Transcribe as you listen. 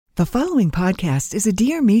The following podcast is a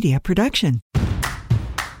Dear Media production.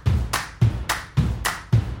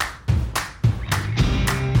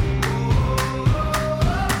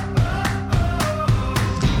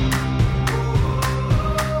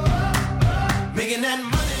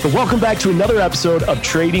 So welcome back to another episode of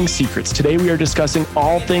Trading Secrets. Today we are discussing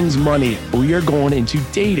all things money. We are going into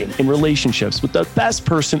dating and relationships with the best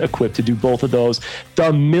person equipped to do both of those,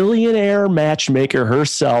 the millionaire matchmaker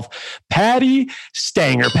herself, Patti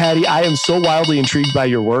Stanger. Patti, I am so wildly intrigued by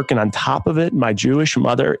your work, and on top of it, my Jewish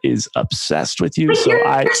mother is obsessed with you. Wait,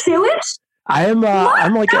 you're Jewish? I am.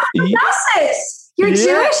 I'm like You're Jewish?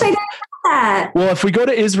 I didn't know that. Well, if we go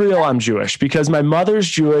to Israel, I'm Jewish because my mother's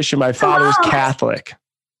Jewish and my father's Catholic.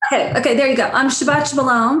 Okay, there you go. I'm Shabbat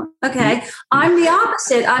Shalom. Okay. I'm the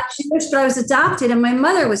opposite. I'm Jewish, but I was adopted and my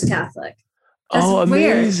mother was Catholic. That's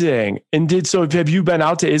amazing. Weird. And have you been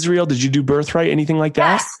out to Israel? Did you do birthright, anything like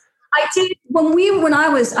that? Yes. I did.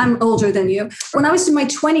 I'm older than you. When I was in my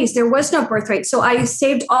 20s, there was no birthright. So I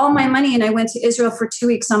saved all my money and I went to Israel for 2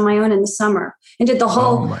 weeks on my own in the summer and did the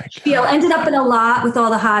whole deal. Ended up in a lot with all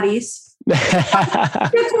the hotties.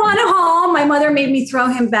 Took one home. My mother made me throw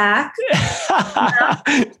him back.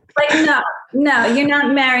 No, you're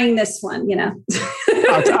not marrying this one,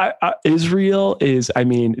 Israel is,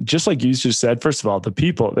 just like you just said, first of all, the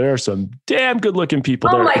people, there are some damn good looking people.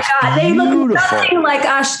 Oh my God. They look nothing like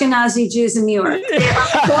Ashkenazi Jews in New York.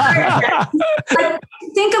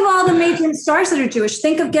 Think of all the major stars that are Jewish.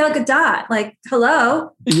 Think of Gal Gadot.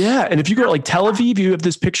 Hello. Yeah. And if you go to Tel Aviv, you have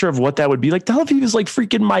this picture of what that would be like. Tel Aviv is like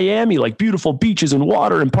freaking Miami, like beautiful beaches and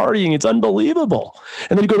water and partying. It's unbelievable.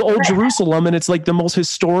 And then you go to Old Jerusalem and it's like the most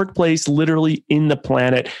historic place literally in the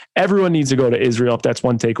planet. Everyone needs to go to Israel if that's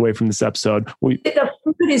one takeaway from this episode. The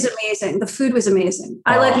food is amazing. The food was amazing.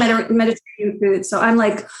 I like Mediterranean food. So I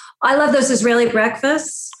love those Israeli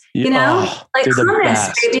breakfasts. Hummus,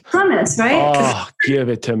 baby, hummus, right? Oh, give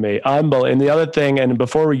it to me. And the other thing, and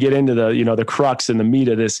before we get into the crux and the meat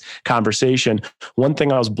of this conversation, one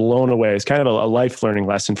thing I was blown away, it's kind of a life learning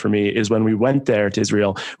lesson for me, is when we went there to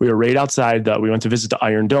Israel, we were right outside, we went to visit the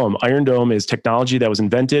Iron Dome. Iron Dome is technology that was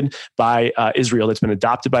invented by Israel that's been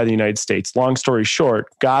adopted by the United States. Long story short,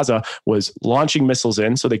 Gaza was launching missiles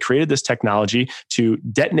in, so they created this technology to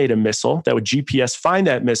detonate a missile that would GPS find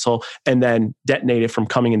that missile and then detonate it from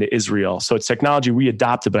coming into Israel. So it's technology we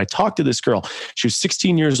adopted. But I talked to this girl. She was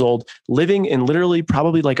 16 years old, living in literally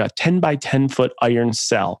probably like a 10 by 10 foot iron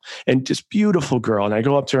cell, and just beautiful girl. And I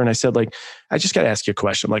go up to her and I said, I just got to ask you a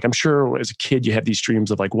question. I'm sure as a kid, you have these dreams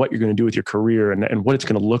of what you're going to do with your career and what it's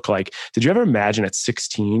going to look like. Did you ever imagine at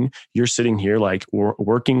 16, you're sitting here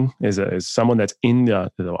working as someone that's in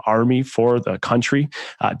the army for the country,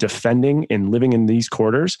 defending and living in these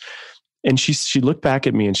quarters? And she looked back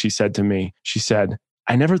at me and she said to me,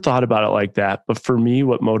 I never thought about it like that. But for me,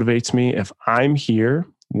 what motivates me, if I'm here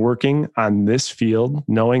working on this field,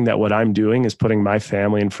 knowing that what I'm doing is putting my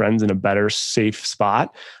family and friends in a better, safe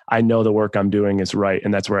spot, I know the work I'm doing is right.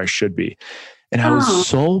 And that's where I should be. And I was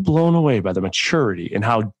so blown away by the maturity and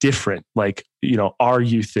how different, our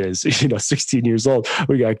youth is, 16 years old.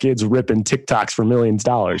 We got kids ripping TikToks for millions of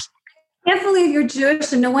dollars. I can't believe you're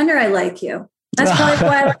Jewish and no wonder I like you. That's probably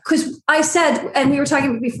why, because I said, and we were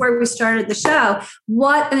talking before we started the show,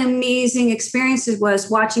 what an amazing experience it was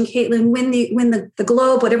watching Caitlin win the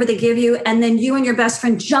Globe, whatever they give you, and then you and your best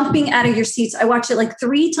friend jumping out of your seats. I watched it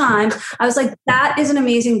 3 times. I was like, that is an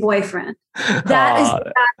amazing boyfriend. That is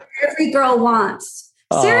what every girl wants.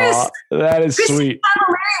 Seriously. That is Kristen sweet.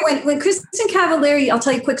 Cavallari, when Kristen Cavallari, I'll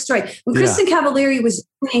tell you a quick story. When Kristen Cavallari was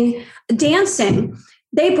doing dancing,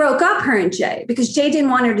 they broke up, her and Jay, because Jay didn't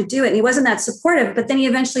want her to do it. And he wasn't that supportive, but then he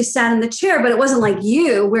eventually sat in the chair, but it wasn't like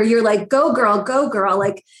you, where you're like, go girl, go girl.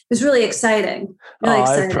 It was really exciting.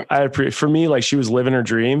 I appreciate, for me, she was living her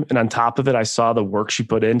dream. And on top of it, I saw the work she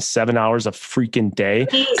put in, 7 hours a freaking day,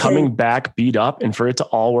 coming back beat up, and for it to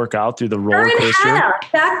all work out through the roller coaster.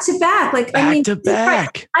 Back to back. Back to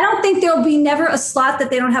back. I don't think there'll be never a slot that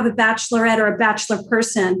they don't have a bachelorette or a bachelor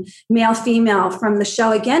person, male, female, from the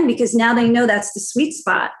show again, because now they know that's the sweet spot.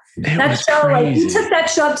 That show, you took that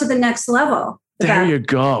show up to the next level. There you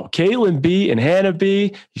go. Caitlin B and Hannah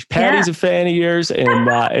B. Patti's a fan of yours, and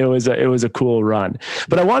it was a cool run.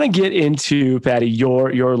 But I want to get into, Patti,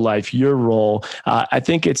 your life, your role. I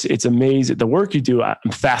think it's amazing the work you do. I'm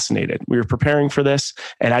fascinated. We were preparing for this,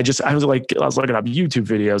 and I was looking up YouTube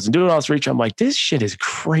videos and doing all this research. I'm like, this shit is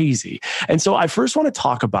crazy. And so I first want to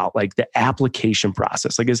talk about the application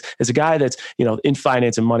process. As a guy that's in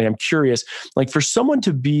finance and money, I'm curious. For someone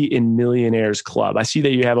to be in Millionaires Club, I see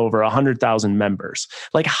that you have over 100,000 members. members.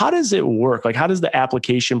 Like, how does it work? Like, how does the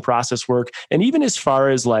application process work? And even as far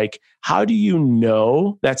as like, how do you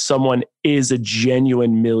know that someone is a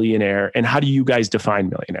genuine millionaire? And how do you guys define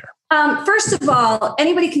millionaire? First of all,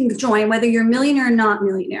 anybody can join, whether you're a millionaire or not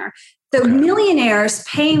millionaire. The millionaires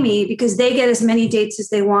pay me because they get as many dates as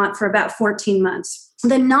they want for about 14 months.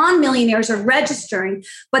 The non-millionaires are registering,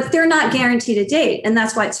 but they're not guaranteed a date. And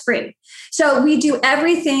that's why it's free. So we do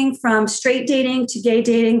everything from straight dating to gay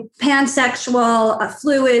dating, pansexual,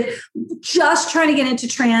 fluid, just trying to get into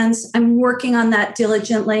trans. I'm working on that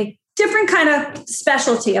diligently. Different kind of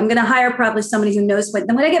specialty. I'm going to hire probably somebody who knows what.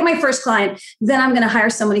 Then when I get my first client, then I'm going to hire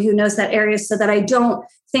somebody who knows that area so that I don't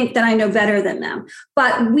think that I know better than them.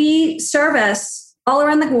 But we service all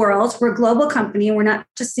around the world. We're a global company. And we're not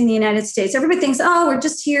just in the United States. Everybody thinks, oh, we're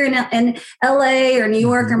just here in LA or New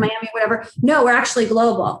York or Miami, whatever. No, we're actually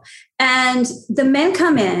global. And the men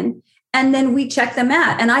come in and then we check them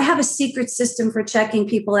out. And I have a secret system for checking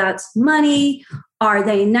people out's money. Are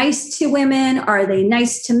they nice to women? Are they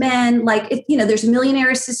nice to men? Like, there's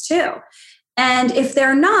millionairesses too. And if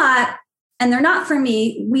they're not, and they're not for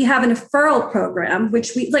me, we have an referral program,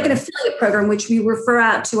 which we like an affiliate program, which we refer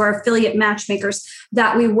out to our affiliate matchmakers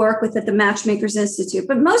that we work with at the Matchmakers Institute.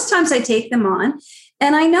 But most times I take them on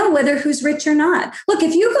and I know whether who's rich or not. Look,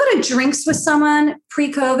 if you go to drinks with someone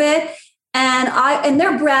pre-COVID and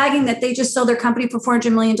they're bragging that they just sold their company for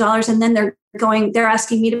 $400 million and then they're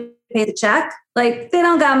asking me to pay the check. Like, they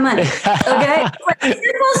don't got money. Okay.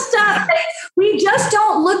 Simple stuff. We just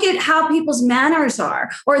don't look at how people's manners are,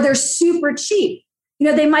 or they're super cheap.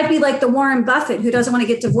 They might be like the Warren Buffett who doesn't want to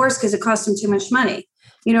get divorced because it costs him too much money.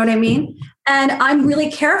 You know what I mean? And I'm really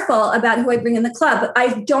careful about who I bring in the club.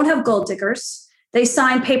 I don't have gold diggers. They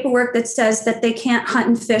sign paperwork that says that they can't hunt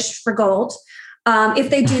and fish for gold. If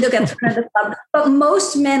they do, they'll get thrown out of the club. But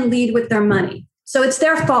most men lead with their money. So it's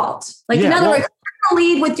their fault. In other words,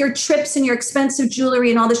 lead with your trips and your expensive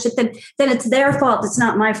jewelry and all this shit, then it's their fault. It's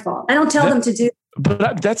not my fault. I don't tell them to do.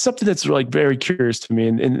 But that's something that's like very curious to me.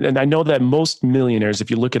 And I know that most millionaires,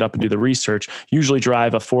 if you look it up and do the research, usually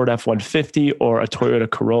drive a Ford F-150 or a Toyota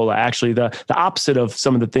Corolla. Actually, the opposite of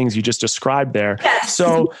some of the things you just described there. Yes,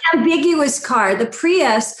 so the ambiguous car, the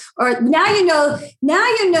Prius, or now you know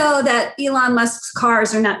that Elon Musk's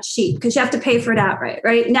cars are not cheap because you have to pay for it outright,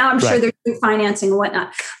 right? Now I'm sure they're doing financing and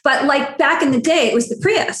whatnot. But like back in the day, it was the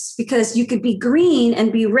Prius because you could be green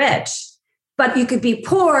and be rich, but you could be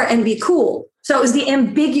poor and be cool. So it was the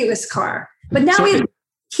ambiguous car. But now we have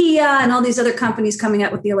Kia and all these other companies coming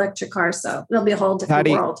out with the electric car. So it'll be a whole different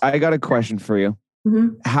world. I got a question for you.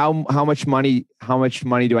 Mm-hmm. How much money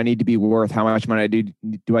do I need to be worth? How much money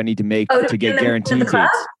do I need to make to get guaranteed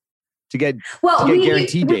dates? To get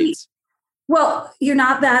guaranteed dates. Well, you're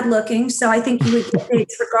not bad looking, so I think you would get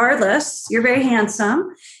dates regardless. You're very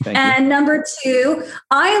handsome. Thank and you. Number two,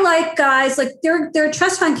 I like guys like they're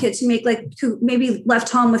trust fund kids who maybe left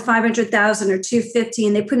home with 500,000 or 250,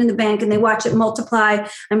 and they put in the bank and they watch it multiply.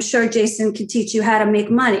 I'm sure Jason could teach you how to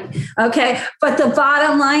make money. Okay, but the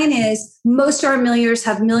bottom line is most of our millionaires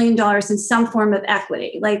have $1 million in some form of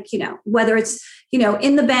equity, like whether it's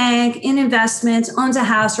in the bank, in investments, owns a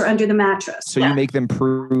house, or under the mattress. So you make them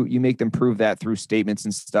prove that through statements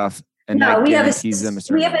and stuff. And no, we have a system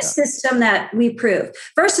that we prove.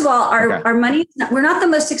 First of all, our money, we're not the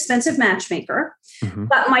most expensive matchmaker,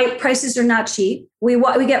 but my prices are not cheap. We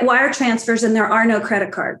get wire transfers and there are no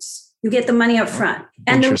credit cards. You get the money up front.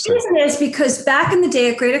 And the reason is because back in the day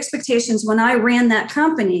at Great Expectations, when I ran that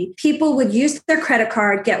company, people would use their credit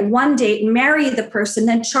card, get one date, marry the person,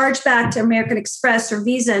 then charge back to American Express or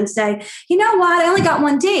Visa and say, you know what, I only got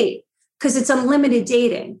one date because it's unlimited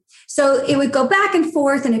dating. So it would go back and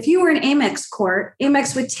forth. And if you were in Amex court,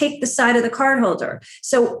 Amex would take the side of the cardholder.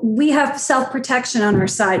 So we have self-protection on our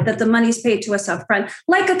side that the money's paid to us up front,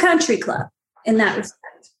 like a country club in that respect.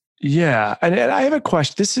 Yeah. And I have a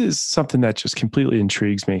question. This is something that just completely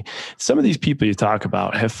intrigues me. Some of these people you talk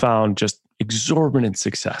about have found just exorbitant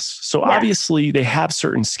success. So obviously they have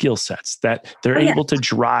certain skill sets that they're able to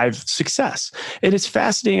drive success. And it's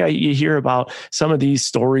fascinating. You hear about some of these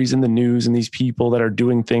stories in the news and these people that are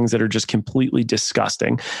doing things that are just completely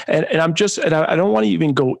disgusting. And I don't want to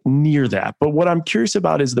even go near that. But what I'm curious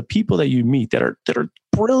about is the people that you meet that are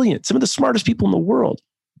brilliant, some of the smartest people in the world.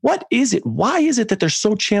 What is it? Why is it that they're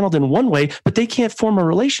so channeled in one way, but they can't form a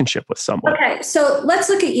relationship with someone? Okay, so let's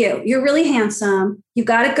look at you. You're really handsome. You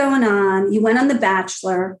got it going on. You went on The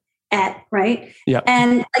Bachelor, right? Yeah.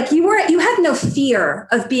 And like you had no fear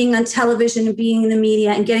of being on television and being in the media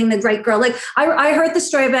and getting the right girl. Like I heard the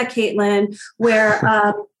story about Caitlin where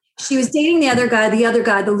She was dating the other guy,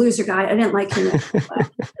 the loser guy. I didn't like him.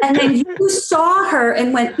 And then you saw her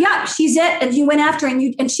and went, yeah, she's it. And you went after her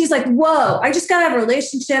and she's like, whoa, I just got to have a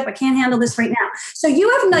relationship. I can't handle this right now. So you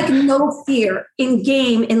have like no fear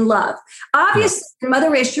in love. Obviously, your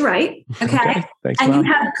mother raised you right. Okay. Thanks, and Mom.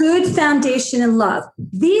 you have good foundation in love.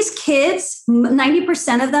 These kids,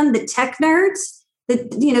 90% of them, the tech nerds, the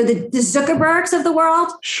Zuckerbergs of the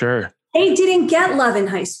world. Sure. They didn't get love in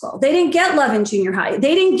high school. They didn't get love in junior high.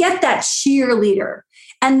 They didn't get that cheerleader.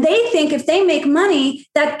 And they think if they make money,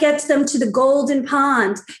 that gets them to the golden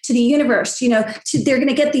pond, to the universe, they're going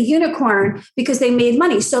to get the unicorn because they made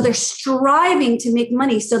money. So they're striving to make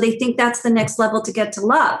money. So they think that's the next level to get to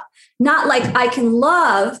love. Not like I can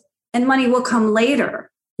love and money will come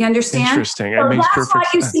later. You understand? Interesting. So it makes that's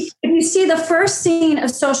perfect why sense. if you see the first scene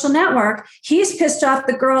of Social Network, he's pissed off.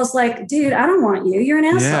 The girl's like, dude, I don't want you. You're an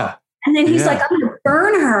asshole. Yeah. And then he's like, I'm going to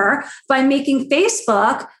burn her by making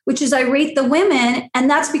Facebook, which is I rate the women. And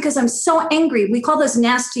that's because I'm so angry. We call those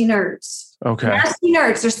nasty nerds. Okay. Nasty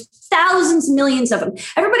nerds. There's thousands, millions of them.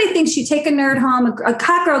 Everybody thinks you take a nerd home. A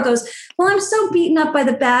hot girl goes, well, I'm so beaten up by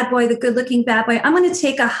the bad boy, the good looking bad boy. I'm going to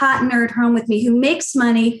take a hot nerd home with me who makes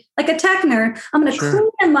money, like a tech nerd. I'm going to clean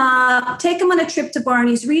him up, take him on a trip to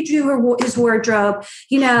Barney's, redo his wardrobe,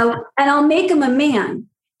 and I'll make him a man.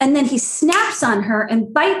 And then he snaps on her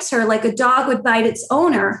and bites her like a dog would bite its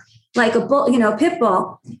owner, like a bull, pit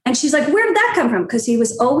bull. And she's like, where did that come from? Because he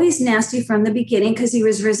was always nasty from the beginning because he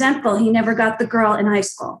was resentful. He never got the girl in high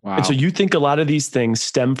school. Wow. And so you think a lot of these things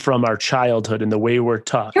stem from our childhood and the way we're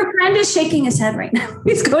taught. Your friend is shaking his head right now.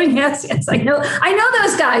 He's going, yes. I know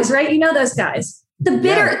those guys, right? You know those guys. The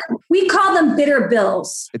bitter, we call them bitter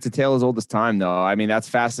bills. It's a tale as old as time, though. I mean, that's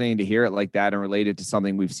fascinating to hear it like that and relate it to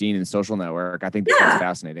something we've seen in Social Network. I think that's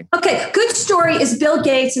fascinating. Okay, good story is Bill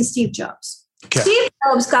Gates and Steve Jobs. Okay. Steve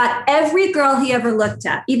Jobs got every girl he ever looked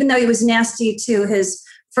at, even though he was nasty to his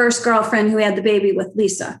first girlfriend who had the baby with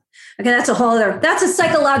Lisa. Okay, that's a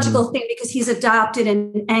psychological thing because he's adopted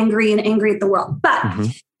and angry at the world. But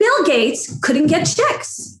Bill Gates couldn't get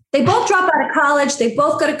chicks. They both drop out of college. They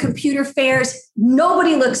both go to computer fairs.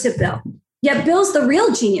 Nobody looks at Bill. Yet Bill's the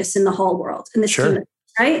real genius in the whole world, in this team,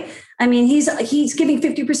 right? I mean, he's giving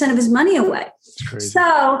 50% of his money away.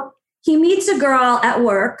 So he meets a girl at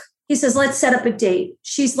work. He says, let's set up a date.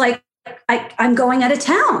 She's like, I'm going out of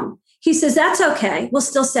town. He says, that's okay. We'll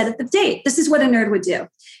still set up the date. This is what a nerd would do.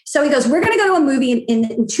 So he goes, we're going to go to a movie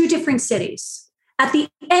in 2 different cities. At the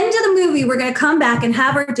end of the movie, we're going to come back and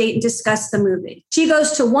have our date and discuss the movie. She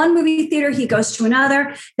goes to one movie theater. He goes to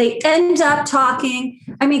another. They end up talking.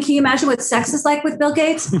 I mean, can you imagine what sex is like with Bill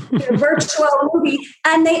Gates? A virtual movie.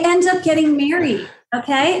 And they end up getting married.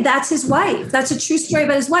 Okay. That's his wife. That's a true story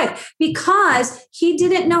about his wife because he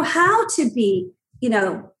didn't know how to be,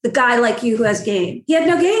 the guy like you who has game. He had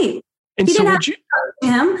no game. And he so didn't have to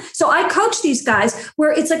coach him. So I coach these guys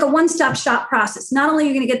where it's like a one-stop shop process. Not only are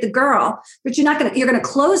you going to get the girl, but you're going to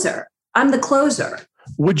close her. I'm the closer.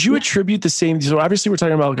 Would you attribute the same? So obviously we're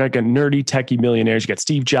talking about like a nerdy, techie millionaires. You got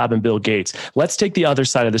Steve Jobs and Bill Gates. Let's take the other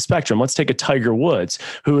side of the spectrum. Let's take a Tiger Woods,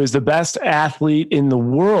 who is the best athlete in the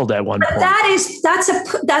world at one point. That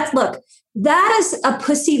is a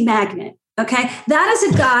pussy magnet. Okay. That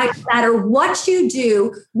is a guy, no matter what you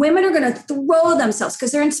do, women are going to throw themselves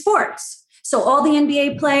because they're in sports. So all the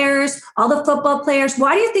NBA players, all the football players,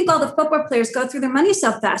 why do you think all the football players go through their money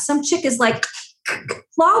so fast? Some chick is like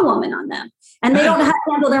claw woman on them and they don't know how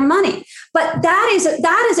to handle their money. But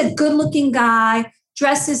that is a good looking guy,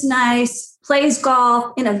 dresses nice, plays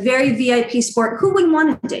golf in a very VIP sport. Who wouldn't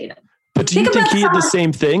want to date him? But do you think he had the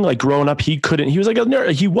same thing? Like growing up, he was like a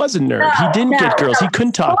nerd. He was a nerd. He didn't get girls. He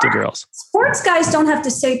couldn't talk to girls. Sports guys don't have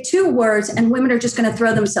to say 2 words and women are just going to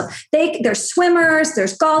throw themselves. There's swimmers,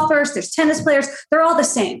 there's golfers, there's tennis players. They're all the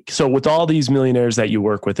same. So with all these millionaires that you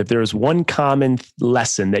work with, if there is one common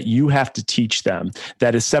lesson that you have to teach them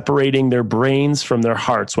that is separating their brains from their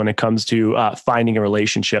hearts when it comes to finding a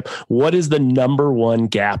relationship, what is the number one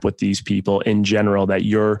gap with these people in general that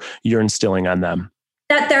you're instilling on them?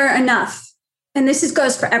 That they're enough. And this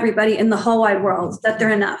goes for everybody in the whole wide world, that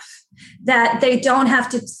they're enough. That they don't have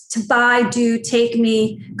to buy, take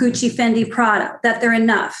me, Gucci, Fendi, Prada, that they're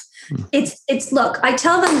enough. Look, I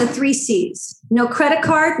tell them the 3 C's, no credit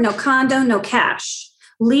card, no condo, no cash.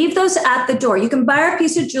 Leave those at the door. You can buy her a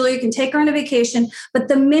piece of jewelry, you can take her on a vacation, but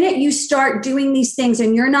the minute you start doing these things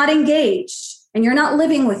and you're not engaged and you're not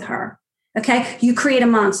living with her, okay, you create a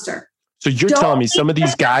monster. So you're telling me some of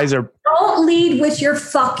these guys are... Don't lead with your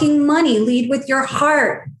fucking money. Lead with your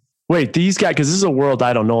heart. Wait, these guys, because this is a world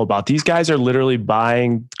I don't know about. These guys are literally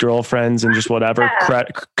buying girlfriends and just whatever,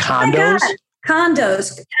 condos?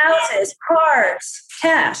 Condos, houses, cars.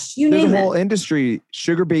 cash, you There's name it. There's a whole industry,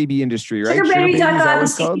 sugar baby industry, right? Sugarbaby.com,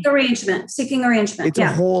 seeking arrangement. It's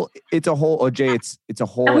a whole, Jay, it's a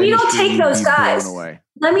whole and we don't take those guys. Away.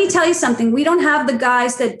 Let me tell you something. We don't have the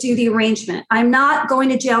guys that do the arrangement. I'm not going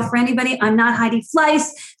to jail for anybody. I'm not Heidi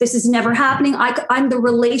Fleiss. This is never happening. I'm the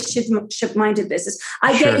relationship-minded business.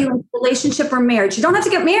 I get you in a relationship or marriage. You don't have to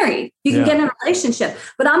get married. You can get in a relationship,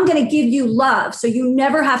 but I'm going to give you love. So you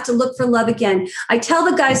never have to look for love again. I tell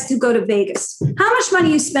the guys to go to Vegas. How much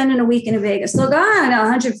money you spend in a week in Vegas? They'll go, I know,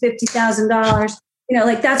 $150,000.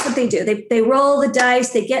 Like that's what they do. They roll the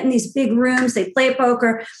dice. They get in these big rooms. They play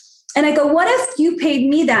poker. And I go, what if you paid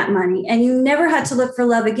me that money and you never had to look for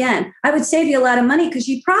love again? I would save you a lot of money because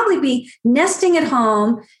you'd probably be nesting at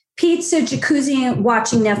home, pizza, jacuzzi,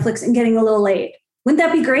 watching Netflix and getting a little laid. Wouldn't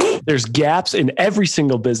that be great? There's gaps in every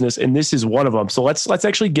single business, and this is one of them. So let's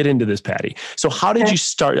actually get into this, Patti. So how did you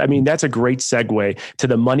start? I mean, that's a great segue to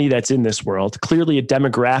the money that's in this world. Clearly a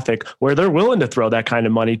demographic where they're willing to throw that kind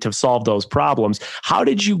of money to solve those problems. How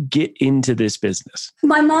did you get into this business?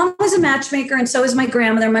 My mom was a matchmaker, and so was my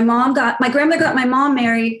grandmother. My grandmother got my mom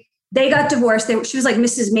married. They got divorced. She was like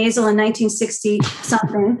Mrs. Maisel in 1960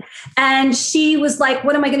 something. And she was like,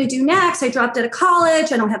 what am I going to do next? I dropped out of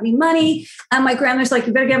college. I don't have any money. And my grandmother's like,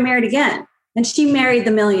 you better get married again. And she married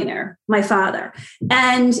the millionaire, my father.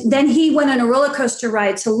 And then he went on a roller coaster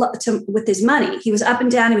ride with his money. He was up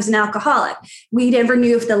and down. He was an alcoholic. We never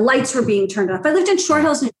knew if the lights were being turned off. I lived in Short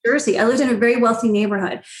Hills, New Jersey. I lived in a very wealthy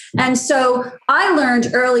neighborhood. And so I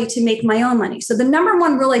learned early to make my own money. So the number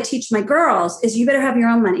one rule I teach my girls is you better have your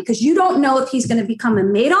own money because you don't know if he's going to become a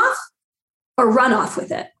Madoff or run off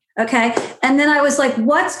with it. Okay. And then I was like,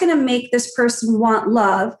 what's going to make this person want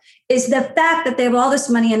love is the fact that they have all this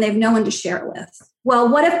money and they have no one to share it with. Well,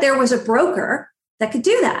 what if there was a broker that could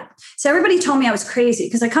do that? So everybody told me I was crazy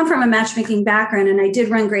because I come from a matchmaking background and I did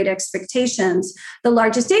run Great Expectations, the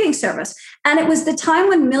largest dating service. And it was the time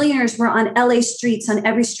when millionaires were on LA streets on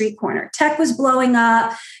every street corner. Tech was blowing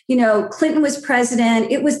up. Clinton was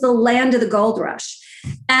president. It was the land of the gold rush.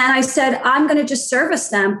 And I said, I'm going to just service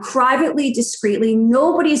them privately, discreetly.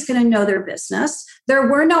 Nobody's going to know their business. There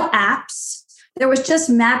were no apps. There was just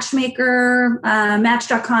Matchmaker,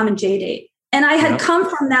 Match.com, and JDate. And I had come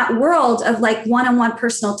from that world of like one-on-one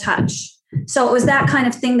personal touch. So it was that kind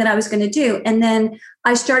of thing that I was going to do. And then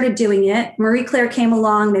I started doing it. Marie Claire came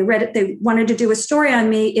along. They read it. They wanted to do a story on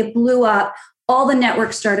me. It blew up. All the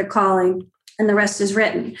networks started calling. And the rest is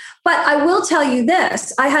written. But I will tell you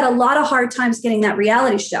this, I had a lot of hard times getting that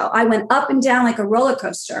reality show. I went up and down like a roller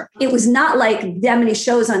coaster. It was not like that many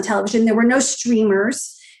shows on television. There were no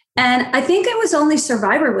streamers. And I think it was only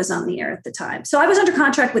Survivor was on the air at the time. So I was under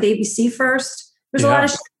contract with ABC first. There's a lot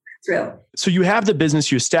of shit through. So you have the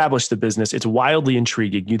business, you establish the business. It's wildly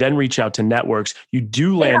intriguing. You then reach out to networks. You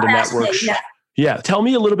do land a network. Yeah. Tell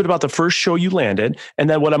me a little bit about the first show you landed. And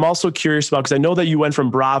then what I'm also curious about, because I know that you went from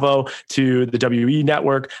Bravo to the WE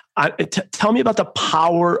network. Tell me about the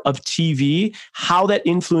power of TV, how that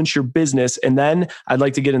influenced your business. And then I'd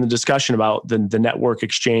like to get in the discussion about the network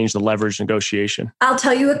exchange, the leverage negotiation. I'll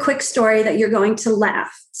tell you a quick story that you're going to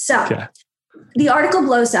laugh. So the article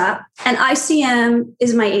blows up and ICM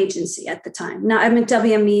is my agency at the time. Now I'm at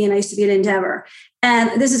WME and I used to be at Endeavor.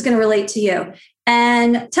 And this is going to relate to you.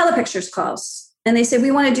 And Telepictures calls. And they said, we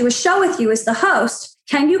want to do a show with you as the host.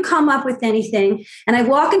 Can you come up with anything? And I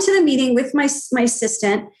walk into the meeting with my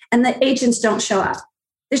assistant and the agents don't show up.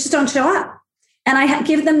 They just don't show up. And I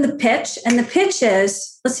give them the pitch. And the pitch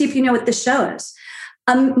is, let's see if you know what this show is.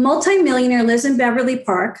 A multimillionaire lives in Beverly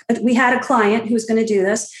Park. We had a client who was going to do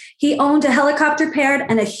this. He owned a helicopter pad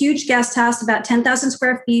and a huge guest house, about 10,000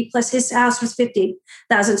 square feet, plus his house was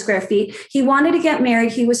 50,000 square feet. He wanted to get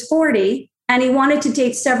married. He was 40 and he wanted to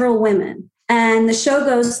date several women. And the show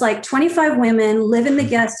goes like 25 women live in the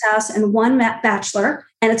guest house and one bachelor.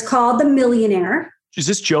 And it's called The Millionaire. Is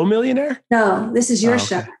this Joe Millionaire? No, this is your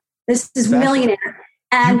show. This is Millionaire.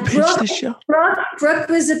 And Brooke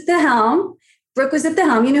was at the helm. Brooke was at the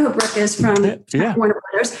helm. You know who Brooke is from Warner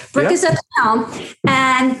Brothers. Brooke is at the helm.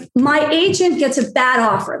 And my agent gets a bad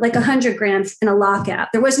offer, like $100,000 in a lockout.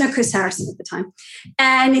 There was no Chris Harrison at the time.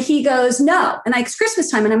 And he goes, no. And it's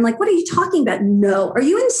Christmas time. And I'm like, what are you talking about? No. Are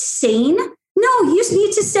you insane? No, you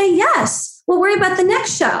need to say yes. We'll worry about the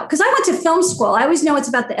next show. Because I went to film school. I always know it's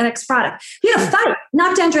about the next product. You had a fight,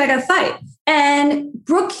 knockdown, drag out fight. And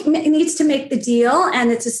Brooke needs to make the deal.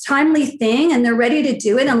 And it's this timely thing. And they're ready to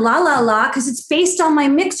do it. And because it's based on my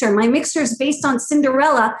mixer. My mixer is based on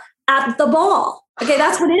Cinderella at the ball. Okay,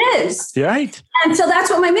 that's what it is. Right. And so that's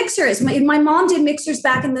what my mixer is. My mom did mixers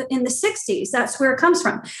back in the 60s. That's where it comes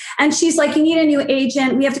from. And she's like, you need a new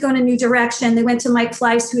agent. We have to go in a new direction. They went to Mike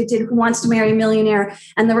Fleiss, who Wants to Marry a Millionaire,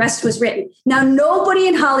 and the rest was written. Now, nobody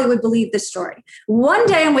in Hollywood believed this story. One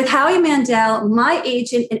day I'm with Howie Mandel, my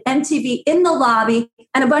agent, and MTV in the lobby,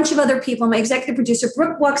 and a bunch of other people. My executive producer,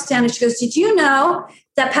 Brooke, walks down and she goes, did you know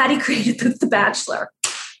that Patti created The Bachelor?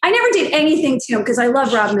 I never did anything to him because I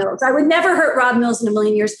love Rob Mills. I would never hurt Rob Mills in a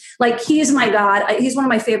million years. Like, he is my God. He's one of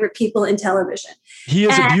my favorite people in television. He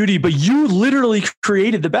is a beauty, but you literally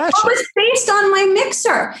created The Bachelor. It was based on my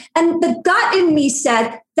mixer. And the gut in me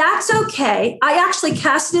said, that's okay. I actually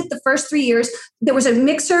casted it the first 3 years. There was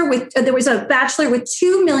a Bachelor with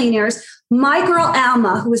 2 millionaires. My girl,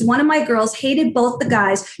 Alma, who was one of my girls, hated both the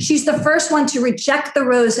guys. She's the first one to reject the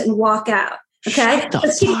rose and walk out. Okay.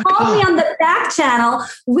 But she called me on the back channel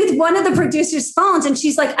with one of the producer's phones. And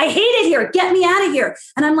she's like, I hate it here. Get me out of here.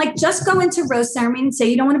 And I'm like, just go into rose ceremony and say,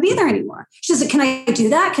 you don't want to be there anymore. She said, can I do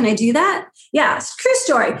that? Can I do that? Yeah. It's a true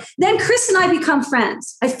story. Then Chris and I become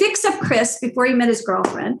friends. I fix up Chris before he met his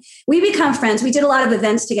girlfriend. We become friends. We did a lot of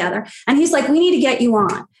events together. And he's like, we need to get you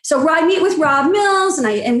on. So I meet with Rob Mills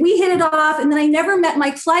and we hit it off. And then I never met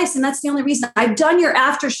Mike Fleiss. And that's the only reason. I've done your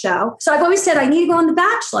after show. So I've always said, I need to go on The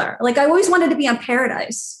Bachelor. Like, I always wanted to be on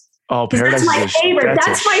Paradise. Oh, Paradise. That's my favorite.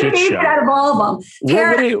 That's my favorite out of all of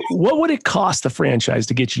them. What would it cost the franchise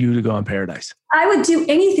to get you to go on Paradise? I would do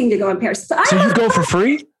anything to go on Paradise. So you go for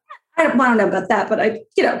free? I don't know about that, but it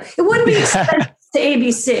wouldn't be expensive to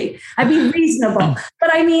ABC. I'd be reasonable. But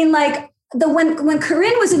I mean, like, when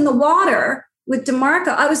Corinne was in the water with DeMarco,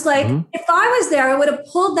 I was like, if I was there, I would have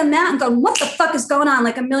pulled them out and gone, what the fuck is going on?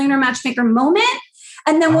 Like a Millionaire Matchmaker moment.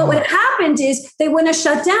 And then what would have happened is they wouldn't have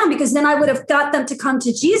shut down, because then I would have got them to come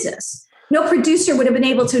to Jesus. No producer would have been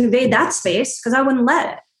able to invade that space because I wouldn't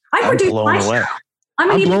let it. I produced my show.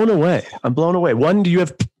 I'm blown away. I'm blown away. One, you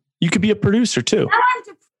could be a producer too. Now I'm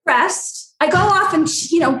depressed. I go off and,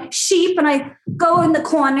 sheep, and I go in the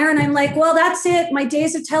corner and I'm like, well, that's it. My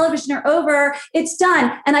days of television are over. It's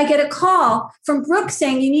done. And I get a call from Brooke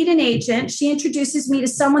saying, you need an agent. She introduces me to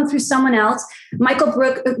someone through someone else. Michael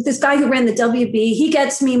Brooke, this guy who ran the WB, he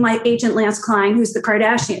gets me my agent, Lance Klein, who's the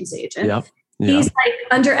Kardashians agent. Yep. He's like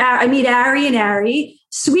I meet Ari and Ari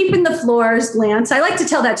sweeping the floors. Lance, I like to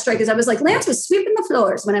tell that story because I was like, Lance was sweeping the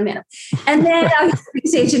floors when I met him. And then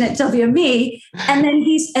he's agent at WME.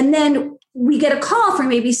 And then we get a call from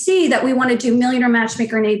ABC that we want to do Millionaire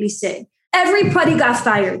Matchmaker in ABC. Everybody got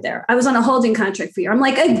fired there. I was on a holding contract for a year. I'm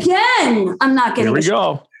like, again, I'm not getting Here we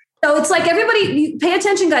go. So it's like, everybody, pay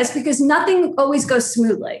attention, guys, because nothing always goes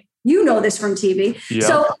smoothly. You know this from TV. Yep.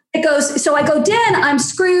 So I go, Dan, I'm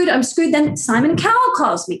screwed. Then Simon Cowell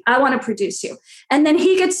calls me. I want to produce you. And then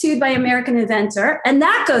he gets sued by American Inventor, and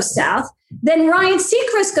that goes south. Then Ryan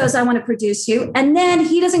Seacrest goes, I want to produce you. And then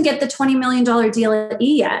he doesn't get the $20 million deal at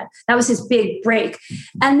E yet. That was his big break.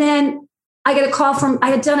 And then I get a call I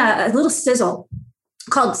had done a little sizzle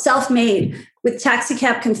called Self-Made with Taxi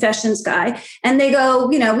Cab Confessions guy. And they go,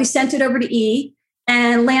 we sent it over to E.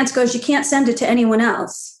 And Lance goes, you can't send it to anyone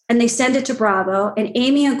else. And they send it to Bravo. And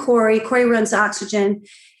Amy and Corey runs Oxygen.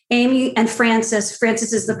 Amy and Francis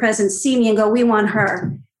is the president, see me and go, we want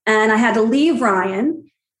her. And I had to leave Ryan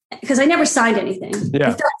because I never signed anything. Yeah.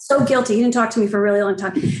 I felt so guilty. He didn't talk to me for a really long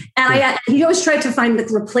time. And he always tried to find the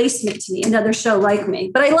replacement to me, another show like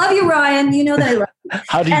me. But I love you, Ryan. You know that I love you.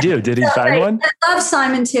 How did he do? Did he find one? I love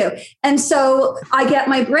Simon too. And so I get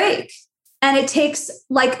my break. And it takes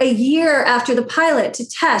like a year after the pilot to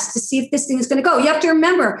test to see if this thing is going to go. You have to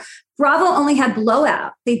remember, Bravo only had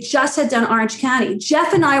Blowout. They just had done Orange County.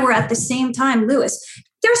 Jeff and I were at the same time, Lewis.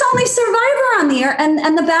 There's only Survivor on the air, and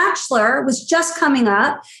The Bachelor was just coming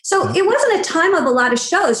up. So it wasn't a time of a lot of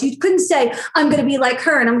shows. You couldn't say, I'm going to be like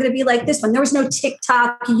her and I'm going to be like this one. There was no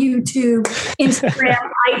TikTok, YouTube, Instagram,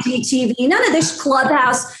 IGTV, none of this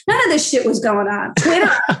Clubhouse. None of this shit was going on.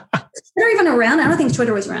 Twitter even around? I don't think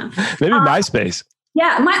Twitter was around. Maybe MySpace.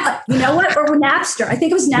 Yeah. You know what? Or Napster. I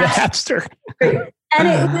think it was Napster. And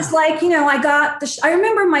it was like, I got I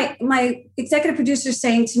remember my executive producer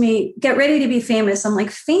saying to me, get ready to be famous. I'm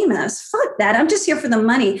like, famous? Fuck that. I'm just here for the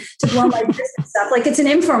money to blow my business up. Like, it's an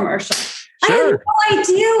infomercial. Sure. I had no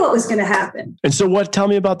idea what was going to happen. And so tell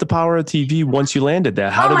me about the power of TV once you landed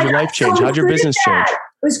that. How did your life change? How'd your business change? It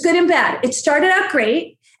was good and bad. It started out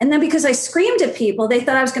great. And then because I screamed at people, they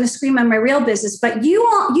thought I was going to scream on my real business. But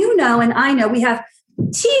you know, and I know, we have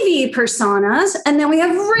TV personas, and then we have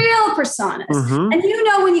real personas. Mm-hmm.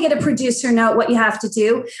 And when you get a producer note, what you have to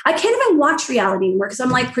do. I can't even watch reality anymore because I'm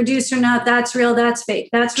like, producer note, that's real, that's fake,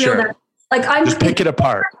 that's real. Sure. I'm just pick it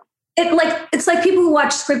apart. It's like people who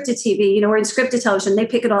watch scripted TV, or in scripted television, they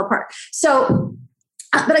pick it all apart. So,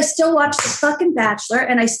 but I still watch the fucking Bachelor,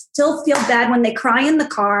 and I still feel bad when they cry in the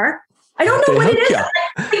car. I don't know what it is.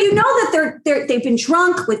 But you know that they've been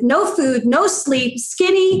drunk with no food, no sleep,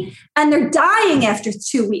 skinny, and they're dying after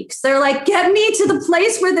 2 weeks. They're like, get me to the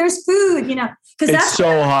place where there's food, because that's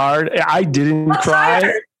so hard. I didn't cry.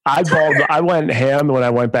 Tired. I bawled. I went ham when I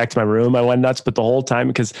went back to my room. I went nuts, but the whole time,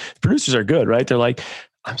 because producers are good, right? They're like,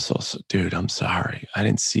 dude, I'm sorry. I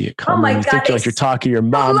didn't see it coming. Oh my God, think like you're talking to your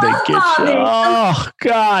mom. They get you. Oh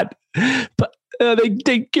God. But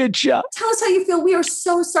they get you. Tell us how you feel. We are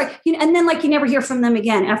so sorry. And then you never hear from them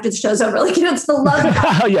again after the show's over. It's the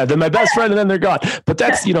love. Yeah, they're my best friend and then they're gone. But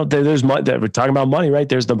that's, there's money. We're talking about money, right?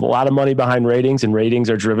 There's a lot of money behind ratings, and ratings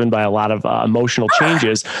are driven by a lot of emotional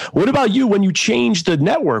changes. What about you when you changed the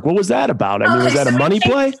network? What was that about? I mean, was that a money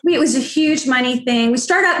play? It was a huge money thing. We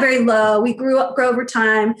started out very low. We grew over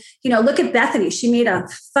time. Look at Bethany. She made a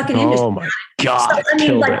fucking industry. Oh my God.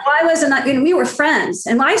 So, why wasn't I, we were friends,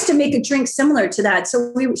 and I used to make a drink similar to that.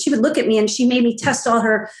 So she would look at me, and she made me test all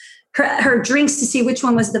her drinks to see which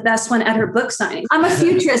one was the best one at her book signing. I'm a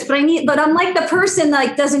futurist, but I'm like the person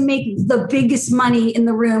that doesn't make the biggest money in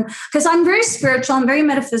the room, because I'm very spiritual. I'm very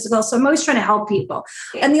metaphysical. So I'm always trying to help people.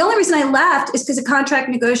 And the only reason I left is because of contract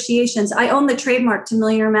negotiations. I own the trademark to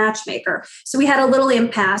Millionaire Matchmaker. So we had a little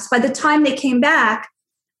impasse. By the time they came back,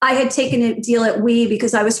 I had taken a deal at We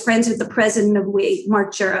because I was friends with the president of We,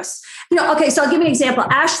 Mark Juris. Okay, so I'll give you an example.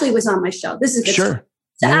 Ashley was on my show. This is good. Sure.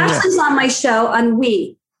 So Ashley's on my show on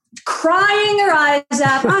We, crying her eyes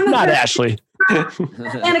out. Not Ashley.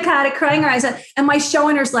 Anaconda, crying her eyes out. And my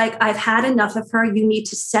showrunner's like, I've had enough of her. You need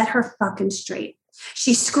to set her fucking straight.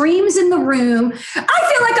 She screams in the room.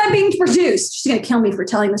 I feel like I'm being produced. She's going to kill me for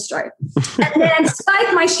telling the story. And then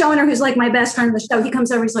Spike, my showrunner, who's like my best friend in the show, he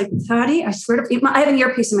comes over. He's like, Patti, I swear to, I have an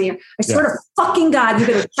earpiece in my ear. I swear to fucking God, you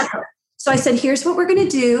better check her. So I said, here's what we're going to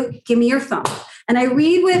do. Give me your phone. And I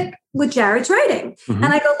read what Jared's writing. Mm-hmm.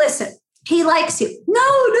 And I go, listen, he likes you.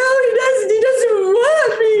 No, he doesn't. He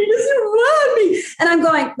doesn't want me. And I'm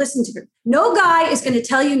going, listen to her. No guy is going to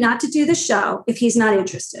tell you not to do the show if he's not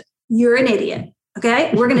interested. You're an idiot.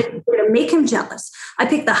 Okay, we're gonna make him jealous. I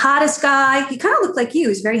picked the hottest guy. He kind of looked like you.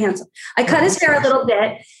 He's very handsome. I cut his hair a little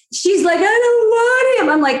bit. She's like, I don't want him.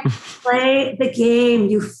 I'm like, play the game,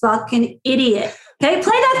 you fucking idiot. Okay,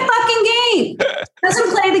 play that fucking game.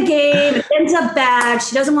 Doesn't play the game. It ends up bad.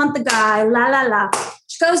 She doesn't want the guy. La la la.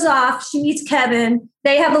 She goes off. She meets Kevin.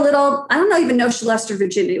 They have a little, I don't even know if she lost her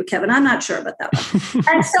virginity with Kevin. I'm not sure about that one.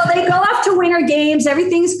 And so they go off to Winter Games.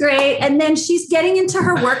 Everything's great. And then she's getting into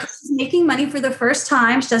her work. She's making money for the first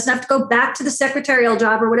time. She doesn't have to go back to the secretarial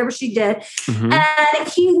job or whatever she did. Mm-hmm. And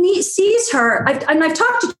he sees her. I've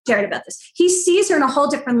talked to Jared about this. He sees her in a whole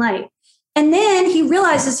different light. And then he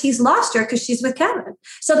realizes he's lost her because she's with Kevin.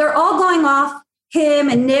 So they're all going off, him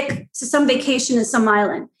and Nick, to some vacation in some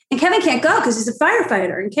island. And Kevin can't go because he's a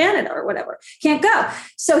firefighter in Canada or whatever. Can't go.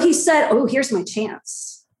 So he said, oh, here's my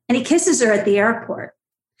chance. And he kisses her at the airport.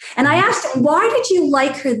 And I asked him, why did you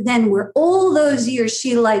like her then, where all those years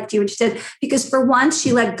she liked you? And she said, because for once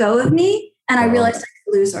she let go of me and I realized I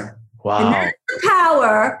could lose her. Wow. And that's the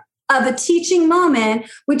power of a teaching moment,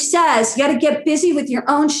 which says you got to get busy with your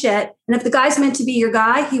own shit. And if the guy's meant to be your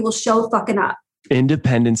guy, he will show fucking up.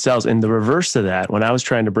 Independent cells. And the reverse of that, when I was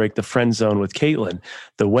trying to break the friend zone with Caitlin,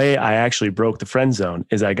 the way I actually broke the friend zone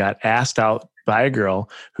is I got asked out by a girl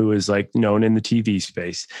who was like known in the TV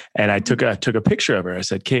space. And I took a picture of her. I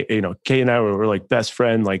said, Kate, Kate and I were like best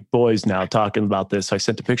friend, like boys now talking about this. So I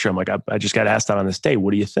sent the picture. I'm like, I just got asked out on this date.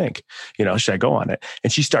 What do you think? Should I go on it?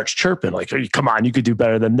 And she starts chirping like, hey, come on, you could do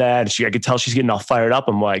better than that. And I could tell she's getting all fired up.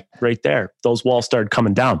 I'm like, right there, those walls started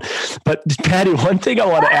coming down. But Patti, one thing I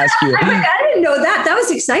want to ask you. I didn't know that. That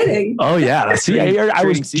was exciting. Oh yeah. See, I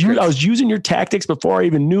was using your tactics before I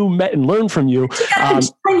even met and learned from you. You got the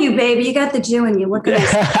Jew in you, baby. You got the Jew in you. Look at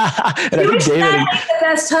us. Jewish men make the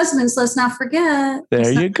best husbands. Let's not forget.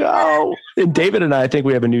 There you go. And David and I think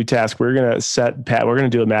we have a new task. We're going to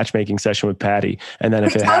do a matchmaking session with Patti. And then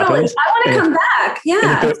if it happens, I want to come back.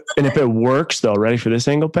 Yeah. And if it works though, ready for this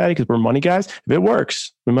angle, Patti? Because we're money guys. If it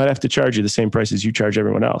works, we might have to charge you the same price as you charge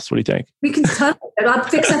everyone else. What do you think? We can totally. I'll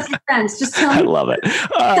fix up your friends. Just tell me. I love it.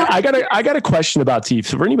 I got a question about T.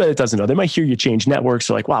 So for anybody that doesn't know, they might hear you change networks.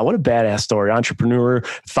 They're like, wow, what a badass story. Entrepreneur,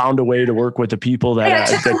 found a way to work with the people that. Hey, I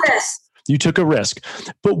took a risk. You took a risk.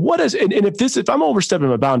 But if I'm overstepping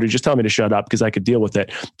my boundary, just tell me to shut up because I could deal with it.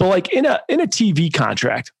 But like in a TV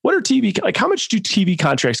contract, how much do TV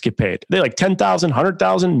contracts get paid? Are they like 10,000,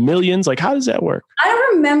 100,000, millions? Like, how does that work? I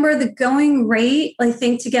don't remember the going rate, I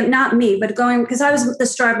think, to get, not me, but going, because I was the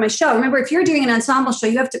star of my show. Remember, if you're doing an ensemble show,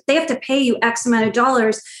 they have to pay you X amount of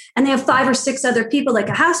dollars, and they have 5 or 6 other people, like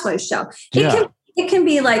a housewife show. It can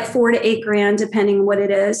be like $4,000 to $8,000, depending on what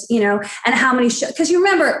it is, and how many shows. Because you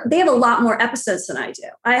remember, they have a lot more episodes than I do.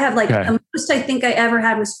 I have the most I think I ever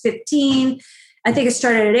had was 15. I think it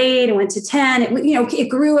started at 8 and went to 10. It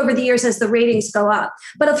grew over the years as the ratings go up.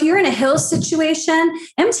 But if you're in a Hills situation,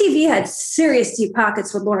 MTV had serious deep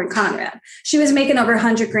pockets with Lauren Conrad. She was making over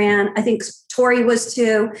 $100,000. I think Tori was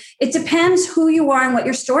too. It depends who you are and what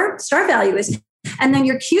your star value is. And then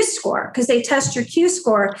your Q score, because they test your Q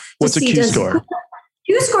score. What's a Q score?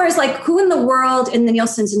 Q score is like who in the world in the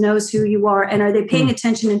Nielsen's knows who you are, and are they paying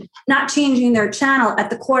attention and not changing their channel at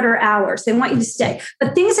the quarter hours? They want you to stay.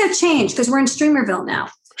 But things have changed because we're in Streamerville now.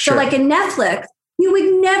 Sure. So like in Netflix, you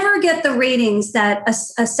would never get the ratings that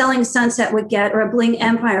a Selling Sunset would get or a Bling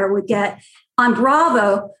Empire would get on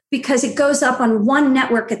Bravo, because it goes up on one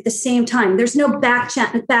network at the same time. There's no back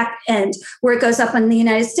end where it goes up in the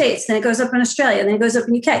United States, then it goes up in Australia, then it goes up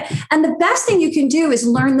in UK. And the best thing you can do is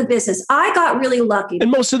learn the business. I got really lucky.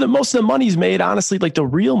 And most of the money's made, honestly, like the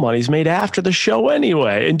real money's made after the show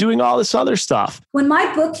anyway, and doing all this other stuff. When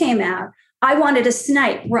my book came out, I wanted a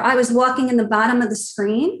snipe where I was walking in the bottom of the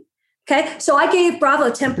screen. Okay. So I gave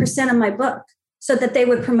Bravo 10% of my book so that they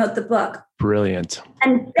would promote the book. Brilliant.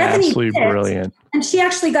 And Bethany absolutely brilliant. And she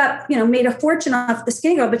actually got, made a fortune off the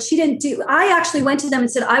Skinny Girl, but she didn't I actually went to them and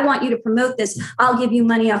said, I want you to promote this. I'll give you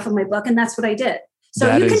money off of my book. And that's what I did. So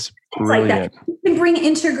that you can is brilliant. Like that. You can bring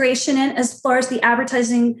integration in as far as the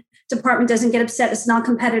advertising department doesn't get upset. It's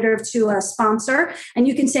non-competitive to a sponsor. And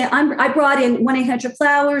you can say, I brought in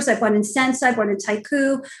 1-800-Flowers. I brought in Sense. I brought in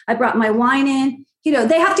Taiku. I brought my wine in.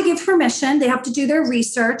 They have to give permission. They have to do their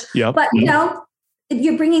research. Yep. But,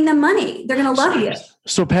 you're bringing them money. They're going to love you.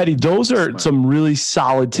 So Patti, those are some really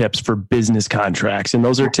solid tips for business contracts. And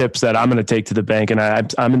those are tips that I'm going to take to the bank. And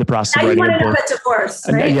I'm in the process of writing a book. Divorce,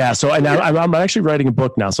 right? Yeah. So I'm actually writing a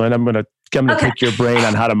book now. So I'm going to pick your brain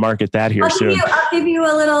on how to market that here soon. I'll give you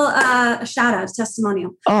a little shout out,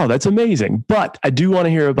 testimonial. Oh, that's amazing. But I do want to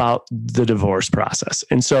hear about the divorce process.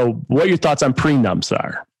 And so what your thoughts on prenups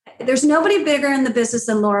are? There's nobody bigger in the business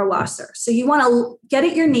than Laura Wasser. So you want to get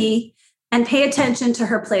at your knee and pay attention to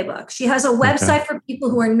her playbook. She has a website for people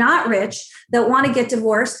who are not rich that want to get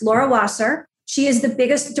divorced. Laura Wasser. She is the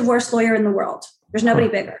biggest divorce lawyer in the world. There's nobody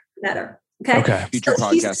bigger, better. Okay. Future so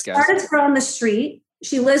podcast she started her on the street.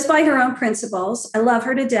 She lives by her own principles. I love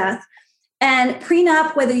her to death. And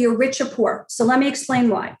prenup, whether you're rich or poor. So let me explain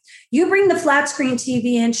why. You bring the flat screen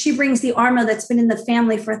TV in. She brings the Arma that's been in the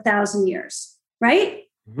family for 1,000 years, right?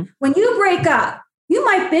 Mm-hmm. When you break up, you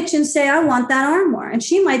might bitch and say, I want that armoire. And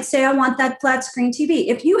she might say, I want that flat screen TV.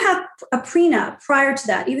 If you have a prenup prior to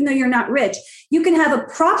that, even though you're not rich, you can have a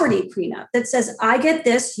property prenup that says, I get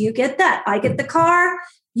this, you get that. I get the car,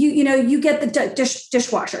 you get the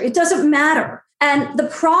dishwasher. It doesn't matter. And the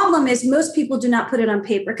problem is most people do not put it on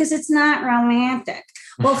paper because it's not romantic.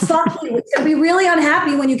 Well, fuck you. It's going to be really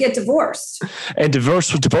unhappy when you get divorced. And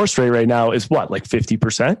divorce rate right now is what, like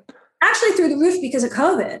 50%? Actually through the roof because of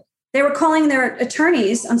COVID. They were calling their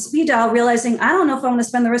attorneys on speed dial, realizing, I don't know if I want to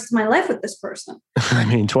spend the rest of my life with this person. I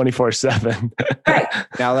mean, 24/7. Right.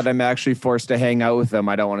 Now that I'm actually forced to hang out with them,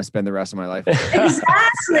 I don't want to spend the rest of my life with them.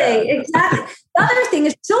 Exactly. The other thing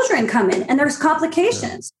is children come in and there's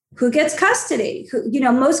complications. Who gets custody?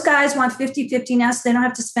 Most guys want 50-50 now, so they don't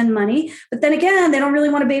have to spend money. But then again, they don't really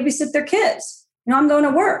want to babysit their kids. I'm going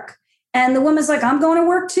to work. And the woman's like, I'm going to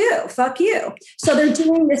work too. Fuck you. So they're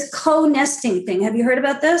doing this co-nesting thing. Have you heard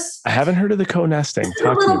about this? I haven't heard of the co-nesting. It's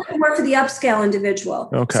a little bit more for the upscale individual.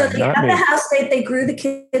 Okay. So they have the house they grew the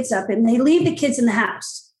kids up in. They leave the kids in the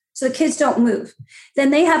house. So the kids don't move.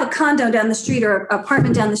 Then they have a condo down the street or an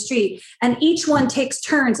apartment down the street. And each one takes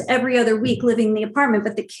turns every other week living in the apartment,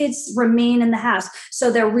 but the kids remain in the house.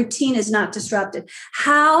 So their routine is not disrupted.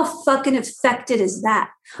 How fucking affected is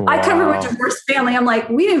that? Wow. I come from a divorced family. I'm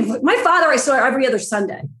like, my father, I saw every other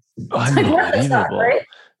Sunday. Unbelievable. Right?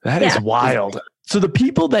 That is wild. So the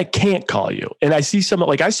people that can't call you, and I see some,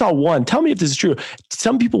 like I saw one, tell me if this is true.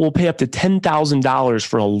 Some people will pay up to $10,000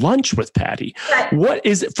 for a lunch with Patti. Right. What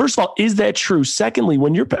is it? First of all, is that true? Secondly,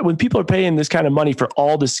 when people are paying this kind of money for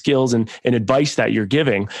all the skills and advice that you're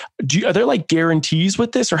giving, are there like guarantees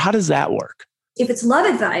with this, or how does that work? If it's love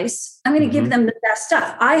advice, I'm going to give them the best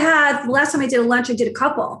stuff. The last time I did a lunch, I did a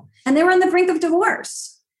couple and they were on the brink of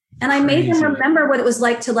divorce. And I made them remember what it was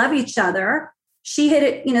like to love each other. She hit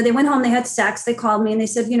it, they went home, they had sex, they called me and they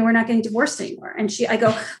said, we're not getting divorced anymore. And I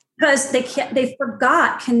go, because they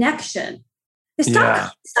forgot connection. They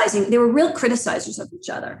stopped criticizing. They were real criticizers of each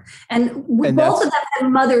other. And both of them had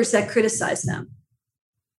mothers that criticized them.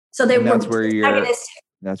 So they were antagonistic.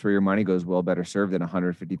 That's where your money goes well better served than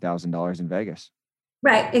 $150,000 in Vegas.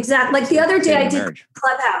 Right, exactly. Like the other day I did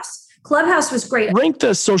Clubhouse. Clubhouse was great. Rank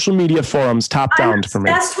the social media forums top down for me.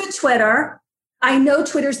 I'm obsessed with Twitter. I know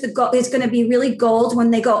Twitter's is going to be really gold when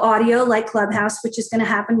they go audio like Clubhouse, which is going to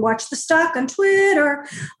happen. Watch the stock on Twitter.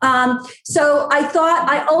 So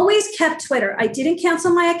I always kept Twitter. I didn't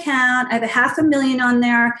cancel my account. I have 500,000 on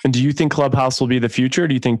there. And do you think Clubhouse will be the future? Or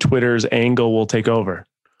do you think Twitter's angle will take over?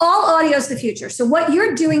 All audio is the future. So what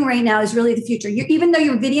you're doing right now is really the future. Even though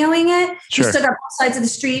you're videoing it, you still got both sides of the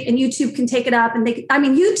street, and YouTube can take it up. And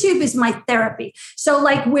YouTube is my therapy. So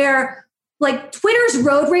like Twitter's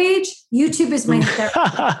road rage, YouTube is my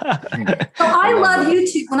therapy. So I love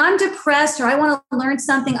YouTube. When I'm depressed or I want to learn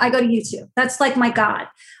something, I go to YouTube. That's like my God.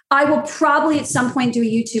 I will probably at some point do a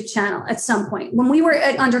YouTube channel at some point. When we were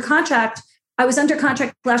under contract, I was under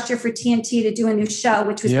contract last year for TNT to do a new show,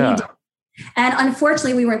 which was me. And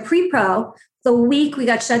unfortunately, we were in pre-pro the week we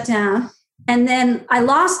got shut down. And then I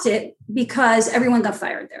lost it because everyone got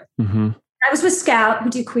fired there. Mm-hmm. I was with Scout, who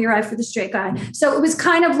do Queer Eye for the Straight Guy. So it was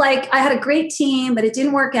kind of like I had a great team, but it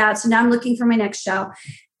didn't work out. So now I'm looking for my next show.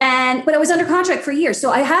 But I was under contract for years. So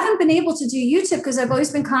I haven't been able to do YouTube because I've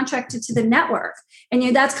always been contracted to the network.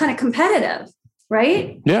 And that's kind of competitive,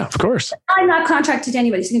 right? Yeah, of course. I'm not contracted to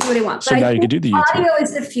anybody, so you can do what I want. So now you can do the YouTube. Audio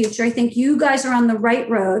is the future. I think you guys are on the right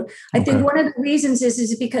road. I think one of the reasons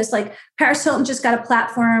is because like Paris Hilton just got a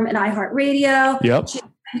platform in iHeartRadio. Yep. She's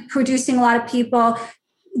producing a lot of people.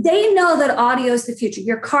 They know that audio is the future.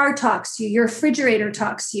 Your car talks to you. Your refrigerator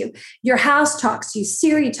talks to you. Your house talks to you.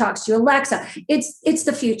 Siri talks to you. Alexa. It's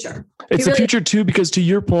the future. It's the future too, because to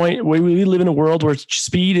your point, we live in a world where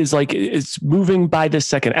speed is it's moving by the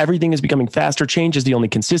second. Everything is becoming faster. Change is the only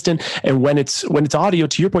consistent. And when it's audio,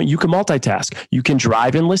 to your point, you can multitask. You can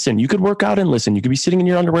drive and listen. You could work out and listen. You could be sitting in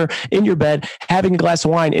your underwear in your bed, having a glass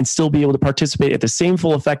of wine, and still be able to participate at the same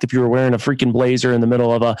full effect if you were wearing a freaking blazer in the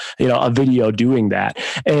middle of a video doing that.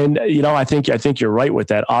 And, I think you're right with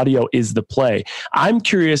that. Audio is the play. I'm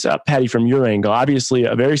curious, Patti, from your angle, obviously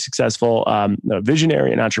a very successful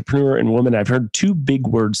visionary and entrepreneur and woman. I've heard two big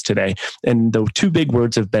words today, and the two big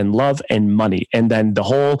words have been love and money, and then the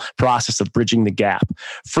whole process of bridging the gap.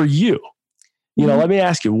 For you, let me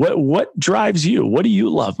ask you, what drives you? What do you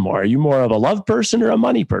love more? Are you more of a love person or a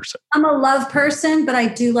money person? I'm a love person, but I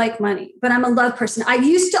do like money. But I'm a love person. I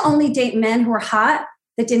used to only date men who were hot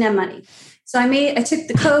that didn't have money. So I took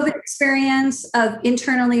the COVID experience of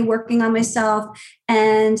internally working on myself,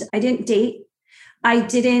 and I didn't date. I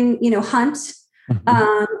didn't, hunt.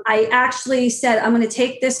 I actually said, I'm going to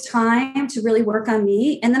take this time to really work on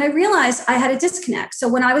me. And then I realized I had a disconnect. So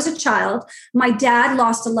when I was a child, my dad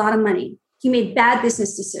lost a lot of money. He made bad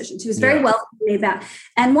business decisions. He was very wealthy, made bad.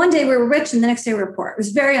 And one day we were rich and the next day we were poor. It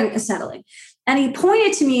was very unsettling. And he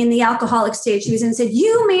pointed to me in the alcoholic stage he was in and said,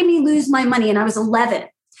 you made me lose my money. And I was 11.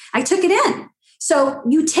 I took it in. So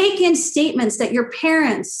you take in statements that your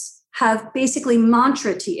parents have basically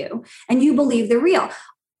mantra to you and you believe they're real.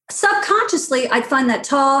 Subconsciously, I'd find that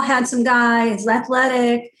tall, handsome guy, he's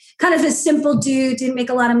athletic, kind of a simple dude, didn't make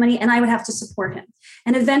a lot of money, and I would have to support him.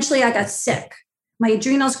 And eventually I got sick. My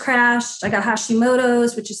adrenals crashed. I got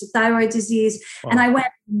Hashimoto's, which is a thyroid disease. Wow. And I went,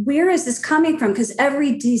 where is this coming from? Because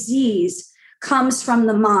every disease comes from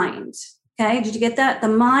the mind. Okay, did you get that? The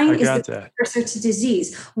mind is the precursor to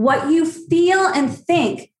disease. What you feel and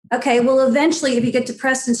think, okay, well, eventually, if you get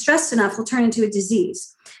depressed and stressed enough, will turn into a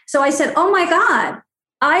disease. So I said, oh my God,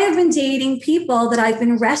 I have been dating people that I've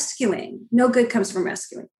been rescuing. No good comes from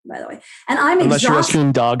rescuing, by the way. And unless you're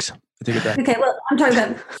rescuing dogs. I take it back. Okay, well, I'm talking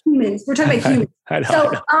about humans. We're talking about humans.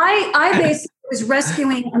 I basically was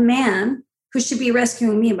rescuing a man who should be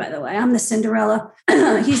rescuing me, by the way. I'm the Cinderella.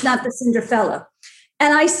 He's not the Cinderfella.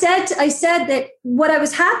 And I said that what I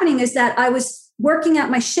was happening is that I was working out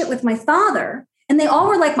my shit with my father, and they all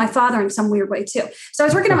were like my father in some weird way too. So I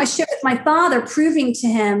was working out my shit with my father, proving to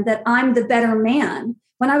him that I'm the better man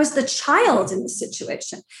when I was the child in the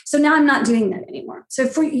situation. So now I'm not doing that anymore. So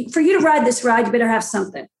for you to ride this ride, you better have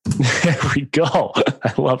something. There we go.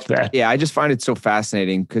 I love that. Yeah, I just find it so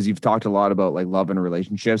fascinating because you've talked a lot about like love and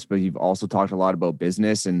relationships, but you've also talked a lot about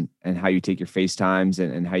business and how you take your FaceTimes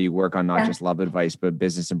and how you work on not just love advice, but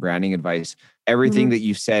business and branding advice. Everything that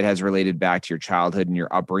you've said has related back to your childhood and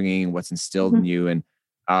your upbringing and what's instilled in you. And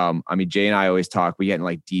Jay and I always talk, we get in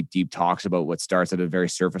like deep talks about what starts at a very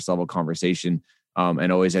surface level conversation.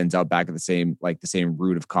 and always ends up back at the same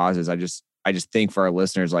root of causes. I just think for our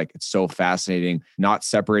listeners, like, it's so fascinating, not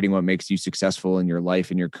separating what makes you successful in your life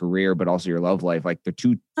and your career, but also your love life. Like they're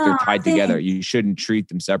tied together. You shouldn't treat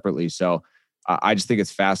them separately. So I just think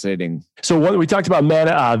it's fascinating. So what we talked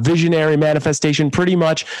about, visionary manifestation, pretty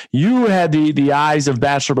much you had the eyes of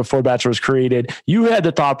Bachelor before Bachelor was created. You had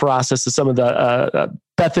the thought process of some of the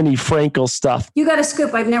Bethany Frankel stuff. You got a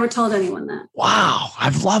scoop. I've never told anyone that. Wow. I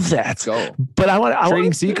love that. Let's go. But I want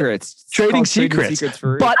trading secrets. Trading secrets.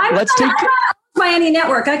 For real. But let's take by any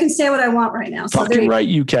network. I can say what I want right now. So fucking right,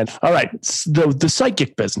 you can. All right, the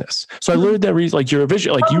psychic business. So I learned that like you're a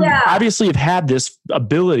vision, like you obviously have had this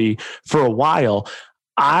ability for a while.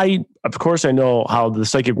 Of course, I know how the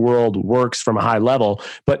psychic world works from a high level,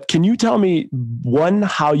 but can you tell me, one,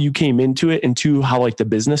 how you came into it, and two, how like the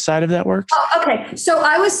business side of that works? Oh, okay. So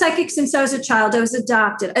I was psychic since I was a child. I was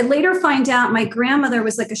adopted. I later find out my grandmother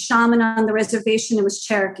was like a shaman on the reservation and was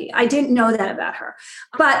Cherokee. I didn't know that about her,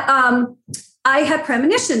 but I had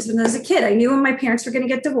premonitions when I was a kid. I knew when my parents were going to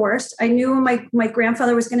get divorced. I knew when my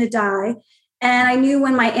grandfather was going to die. And I knew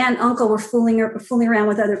when my aunt and uncle were fooling around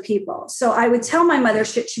with other people. So I would tell my mother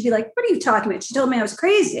shit. She'd be like, what are you talking about? She told me I was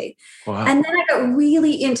crazy. Wow. And then I got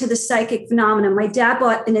really into the psychic phenomenon. My dad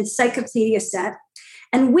bought an encyclopedia set.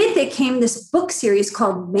 And with it came this book series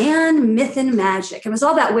called Man, Myth, and Magic. It was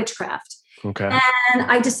all about witchcraft. Okay. And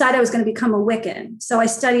I decided I was going to become a Wiccan. So I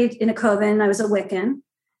studied in a coven. I was a Wiccan.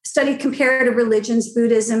 Studied comparative religions,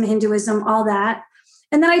 Buddhism, Hinduism, all that.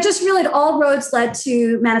 And then I just realized all roads led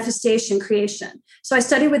to manifestation creation. So I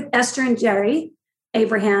studied with Esther and Jerry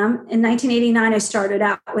Abraham. In 1989, I started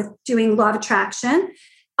out with doing law of attraction.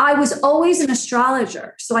 I was always an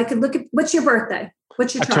astrologer. So I could look at, what's your birthday?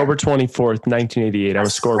 What's your October 24th, 1988. I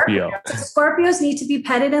was Scorpio. Scorpios need to be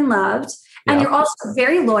petted and loved. And you're also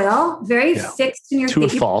very loyal, very fixed in your to a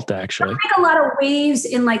fault, actually. You don't make a lot of waves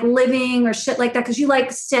in like living or shit like that because you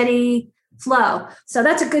like steady flow. So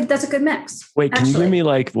that's a good mix. Wait, can you give me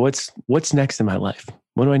like what's next in my life?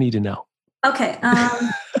 What do I need to know? Okay.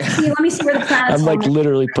 Let me see where the planets I'm like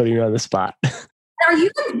literally putting you on the spot. Are you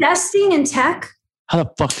investing in tech? How the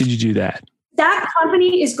fuck did you do that? That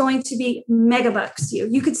company is going to be megabucks to you.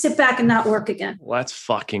 You could sit back and not work again. Let's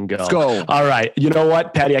fucking go. Let's go. All right. You know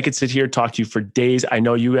what, Patti? I could sit here and talk to you for days. I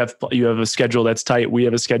know you have a schedule that's tight. We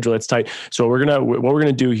have a schedule that's tight. So what we're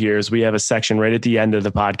gonna do here is we have a section right at the end of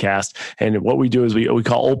the podcast, and what we do is we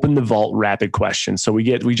call Open the Vault Rapid Questions. So we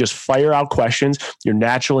just fire out questions, your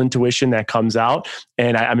natural intuition that comes out,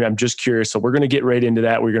 and I'm just curious. So we're gonna get right into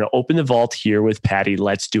that. We're gonna open the vault here with Patti.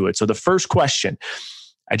 Let's do it. So the first question.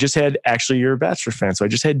 You're a Bachelor fan. So I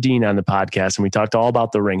just had Dean on the podcast and we talked all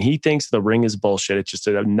about the ring. He thinks the ring is bullshit. It's just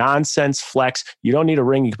a nonsense flex. You don't need a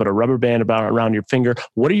ring. You can put a rubber band around your finger.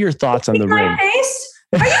 What are your thoughts on the ring? Are you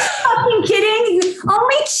fucking kidding?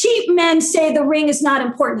 Only cheap men say the ring is not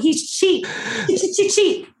important. He's cheap.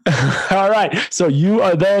 Cheap. All right. So you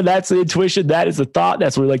are there. That's the intuition. That is the thought.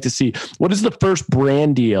 That's what we like to see. What is the first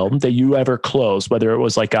brand deal that you ever closed? Whether it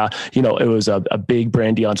was like it was a big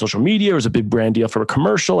brand deal on social media, or it was a big brand deal for a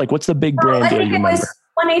commercial. Like, what's the big brand deal you remember? It was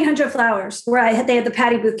 1-800-Flowers where they had the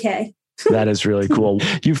Patti bouquet. That is really cool.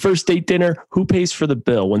 You first date dinner. Who pays for the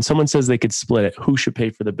bill? When someone says they could split it, who should pay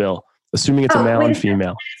for the bill? Assuming it's a male and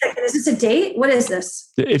female. Is this a date? What is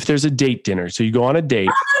this? If there's a date dinner, so you go on a date.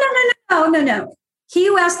 No. He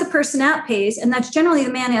who asks the person out pays, and that's generally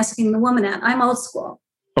the man asking the woman out. I'm old school.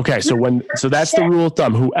 Okay, so that's the rule of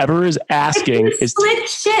thumb. Whoever is asking if you split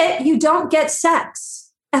shit, you don't get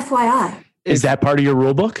sex. FYI. Is that part of your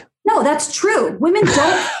rule book? No, that's true. Women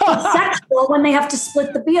don't get sexual when they have to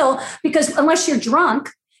split the bill unless you're drunk,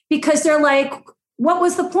 because they're like, what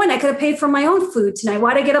was the point? I could have paid for my own food tonight.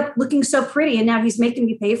 Why'd I get up looking so pretty? And now he's making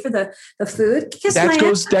me pay for the food.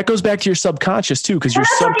 That goes back to your subconscious too, because your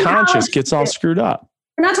subconscious gets all screwed up.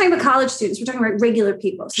 We're not talking about college students. We're talking about regular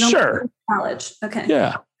people. So sure. College. Okay.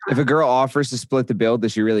 Yeah. If a girl offers to split the bill,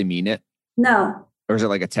 does she really mean it? No. Or is it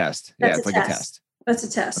like a test? It's like a test. That's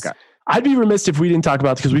a test. Okay. I'd be remiss if we didn't talk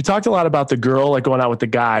about, because we talked a lot about the girl like going out with the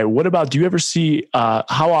guy. What about, do you ever see, how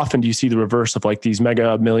often do you see the reverse of like these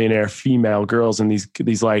mega millionaire female girls and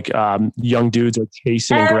these like young dudes are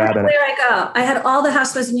chasing and grabbing? Everywhere I go, I had all the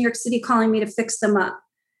housewives in New York City calling me to fix them up.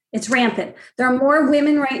 It's rampant. There are more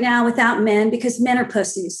women right now without men because men are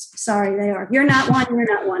pussies. Sorry, they are. You're not one.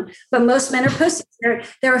 You're not one. But most men are pussies.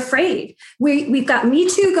 They're afraid. We've got Me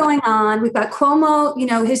Too going on. We've got Cuomo,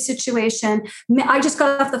 his situation. I just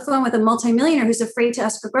got off the phone with a multimillionaire who's afraid to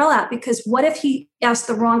ask a girl out because what if he asked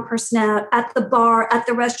the wrong person out at the bar, at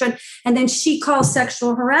the restaurant, and then she calls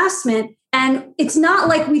sexual harassment? And it's not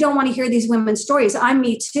like we don't want to hear these women's stories. I'm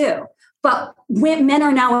Me Too. But men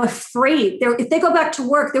are now afraid. If they go back to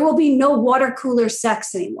work, there will be no water cooler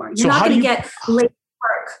sex anymore. You're not going to get late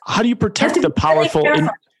work. How do you protect the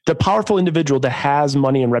powerful individual that has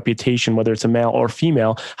money and reputation, whether it's a male or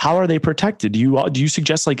female? How are they protected? Do you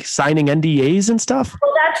suggest like signing NDAs and stuff?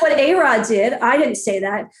 Well, that's what A-Rod did. I didn't say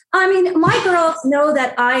that. I mean, my girls know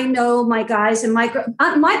that I know my guys, and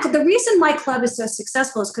the reason my club is so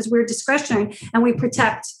successful is because we're discretionary and we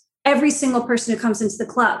protect every single person who comes into the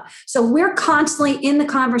club. So we're constantly in the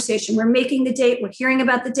conversation. We're making the date. We're hearing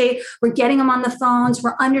about the date. We're getting them on the phones.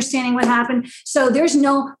 We're understanding what happened. So there's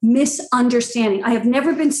no misunderstanding. I have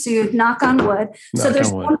never been sued, knock on wood. So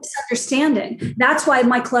there's no misunderstanding. That's why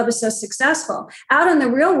my club is so successful. Out in the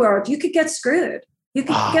real world, you could get screwed.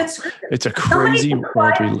 It's a crazy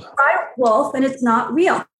world. Wolf, and it's not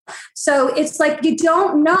real. So it's like, you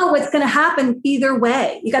don't know what's going to happen either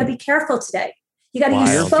way. You got to be careful today. You got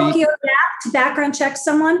to use Spokio app to background check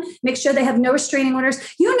someone, make sure they have no restraining orders.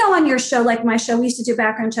 On your show, like my show, we used to do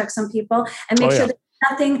background checks on people and make sure there's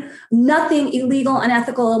nothing illegal,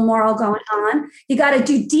 unethical, immoral going on. You got to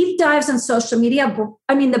do deep dives on social media.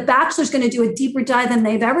 I mean, The Bachelor's going to do a deeper dive than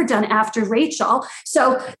they've ever done after Rachel.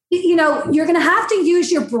 So, you're going to have to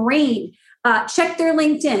use your brain. Check their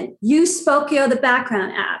LinkedIn. Use Spokio, the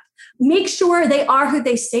background app. Make sure they are who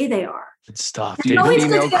they say they are. Good stuff. It's always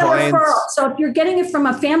good to get a referral. So if you're getting it from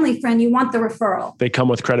a family friend, you want the referral. They come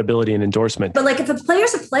with credibility and endorsement. But like if a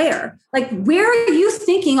player's a player, like where are you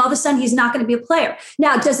thinking all of a sudden he's not going to be a player?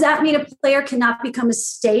 Now, does that mean a player cannot become a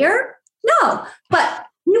stayer? No, but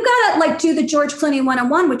you got to like do the George Clooney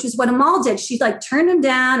 101, which is what Amal did. She like turned him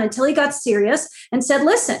down until he got serious and said,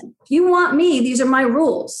 listen, if you want me, these are my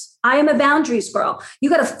rules. I am a boundaries girl.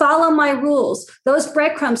 You got to follow my rules. Those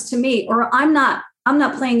breadcrumbs to me, or I'm not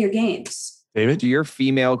playing your games. David, do your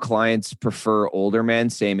female clients prefer older men,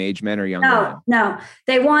 same age men, or younger men? No.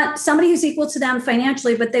 They want somebody who's equal to them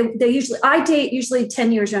financially, but I date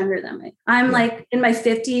 10 years younger than me. I'm like in my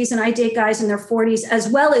 50s and I date guys in their 40s as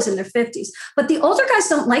well as in their 50s. But the older guys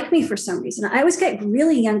don't like me for some reason. I always get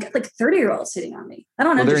really young, like 30-years hitting on me. I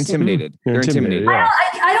don't understand. They're intimidated. They're intimidated. Yeah.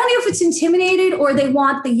 I don't know if it's intimidated or they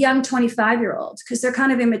want the young 25-year-olds because they're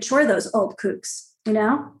kind of immature, those old kooks.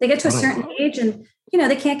 They get to a certain age and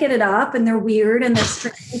they can't get it up and they're weird and they're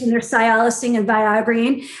strange and they're sialicing and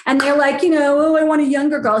Viagraing. And they're like, I want a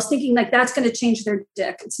younger girl. I was thinking like that's going to change their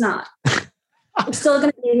dick. It's not. It's still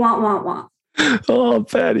going to be want. Oh,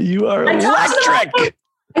 Patti, you are electric.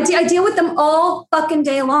 I deal with them all fucking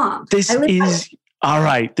day long. All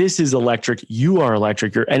right. This is electric. You are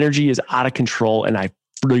electric. Your energy is out of control and I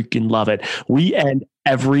freaking love it. We end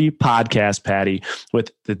every podcast, Patti,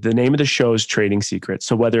 with the name of the show is Trading Secrets.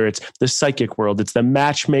 So whether it's the psychic world, it's the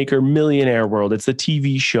matchmaker millionaire world, it's the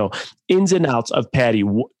TV show, ins and outs of Patti.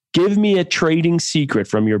 Give me a trading secret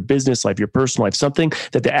from your business life, your personal life, something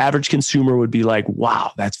that the average consumer would be like,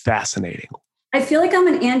 wow, that's fascinating. I feel like I'm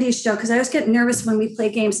an Andy show because I always get nervous when we play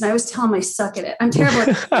games and I always tell him I suck at it. I'm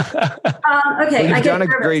terrible. Okay. You've done a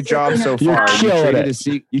great job so far.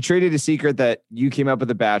 You traded a secret that you came up with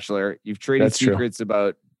The Bachelor. You've traded secrets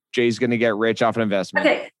about Jay's going to get rich off an investment.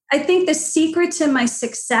 Okay. I think the secret to my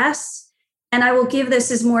success, and I will give this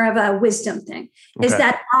as more of a wisdom thing, is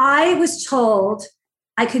that I was told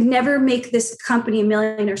I could never make this company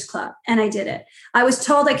Millionaires Club, and I did it. I was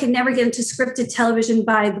told I could never get into scripted television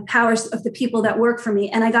by the powers of the people that work for me,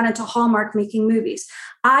 and I got into Hallmark making movies.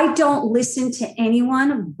 I don't listen to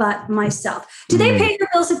anyone but myself. Do they pay your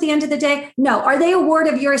bills at the end of the day? No. Are they a ward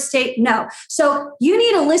of your estate? No. So you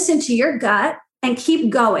need to listen to your gut and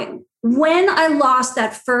keep going. When I lost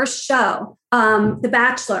that first show, The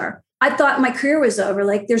Bachelor, I thought my career was over.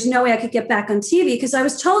 Like, there's no way I could get back on TV because I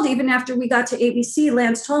was told even after we got to ABC,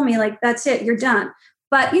 Lance told me, like, that's it, you're done.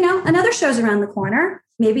 But, another show's around the corner.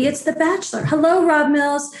 Maybe it's The Bachelor. Hello, Rob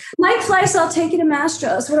Mills. My place, I'll take you to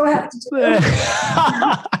Mastro's. What do I have to do?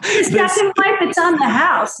 It's second life, it's on the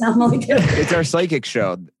house. No, I'm only kidding. It's our psychic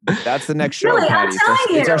show. That's the next show, really, Patti. I'm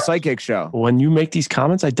telling you. It's our psychic show. When you make these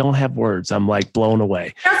comments, I don't have words. I'm like blown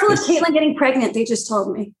away. Careful of Caitlin getting pregnant, they just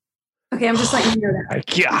told me. Okay, I'm just letting you know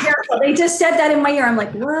that. Yeah. They just said that in my ear. I'm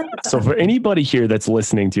like, what? So for anybody here that's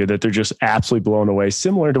listening to you, that they're just absolutely blown away,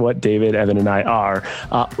 similar to what David, Evan, and I are,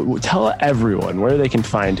 tell everyone where they can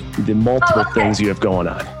find the multiple things you have going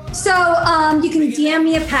on. So you can DM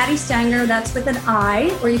me at Patti Stanger, that's with an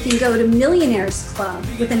I, or you can go to Millionaires Club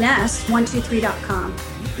with an S, 123.com,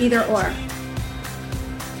 either or.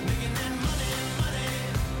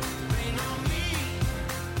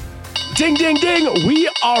 Ding, ding, ding. We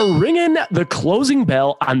are ringing the closing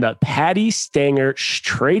bell on the Patti Stanger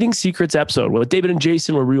Trading Secrets episode with David and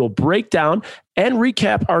Jason, where we will break down and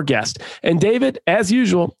recap our guest. And David, as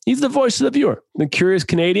usual, he's the voice of the viewer, the curious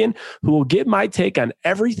Canadian who will get my take on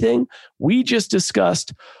everything we just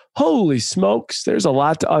discussed. Holy smokes, there's a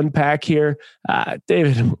lot to unpack here.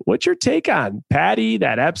 David, what's your take on Patti,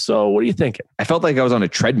 that episode? What are you thinking? I felt like I was on a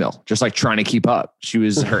treadmill, just like trying to keep up.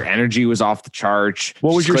 Her energy was off the charts.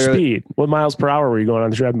 What was your speed? What miles per hour were you going on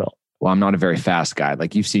the treadmill? Well, I'm not a very fast guy.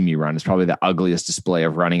 Like you've seen me run. It's probably the ugliest display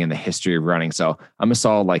of running in the history of running. So I'm a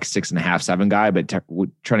solid like 6.5, 7 guy, but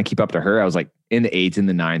trying to keep up to her, I was like in the 8s, in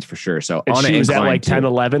the 9s for sure. So and on she was at like 10,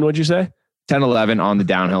 11, would you say? 10, 11 on the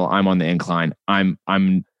downhill. I'm on the incline. I'm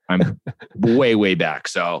way back.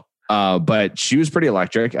 So, but she was pretty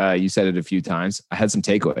electric. You said it a few times. I had some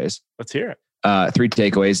takeaways. Let's hear it. 3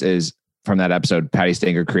 takeaways is from that episode. Patti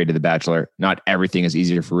Stanger created The Bachelor. Not everything is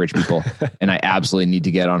easier for rich people. And I absolutely need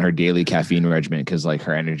to get on her daily caffeine regimen because like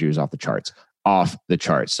her energy was off the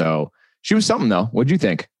charts. So she was something though. What'd you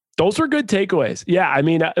think? Those were good takeaways. Yeah, I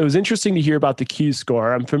mean, it was interesting to hear about the Q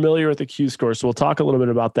score. I'm familiar with the Q score, so we'll talk a little bit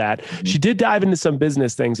about that. Mm-hmm. She did dive into some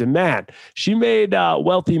business things, and man, she made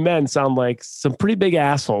wealthy men sound like some pretty big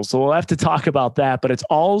assholes. So we'll have to talk about that. But it's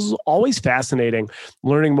always fascinating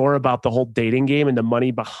learning more about the whole dating game and the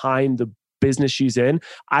money behind the business she's in.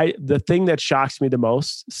 The thing that shocks me the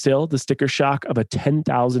most, still, the sticker shock of a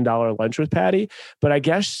 $10,000 lunch with Patti. But I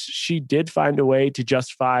guess she did find a way to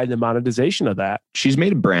justify the monetization of that. She's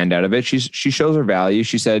made a brand out of it. She shows her value.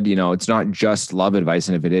 She said, it's not just love advice.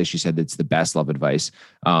 And if it is, she said it's the best love advice.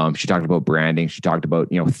 She talked about branding. She talked about,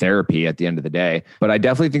 therapy at the end of the day. But I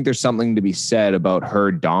definitely think there's something to be said about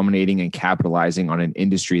her dominating and capitalizing on an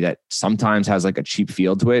industry that sometimes has like a cheap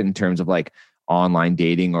feel to it in terms of like online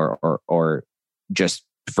dating or just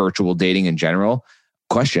virtual dating in general.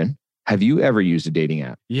 Question: have you ever used a dating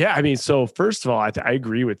app? Yeah, I mean, so first of all, I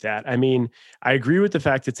agree with that. I mean, I agree with the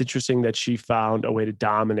fact it's interesting that she found a way to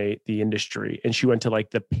dominate the industry and she went to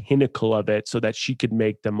like the pinnacle of it so that she could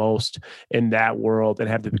make the most in that world and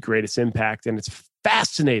have the greatest impact. And it's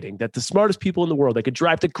fascinating that the smartest people in the world, they could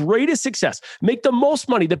drive the greatest success, make the most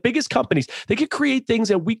money, the biggest companies, they could create things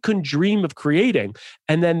that we couldn't dream of creating.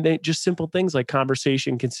 And then they just simple things like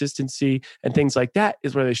conversation, consistency, and things like that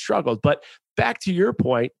is where they struggled. But back to your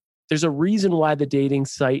point, there's a reason why the dating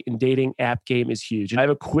site and dating app game is huge. And I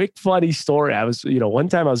have a quick funny story. I was, one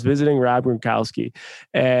time I was visiting Rob Gronkowski,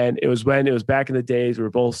 and it was back in the days, we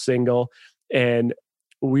were both single, and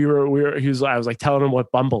I was like telling him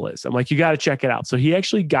what Bumble is. I'm like, you got to check it out. So he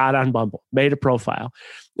actually got on Bumble, made a profile.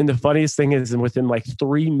 And the funniest thing is, within like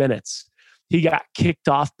 3 minutes, he got kicked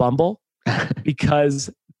off Bumble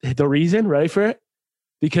because the reason, ready for it?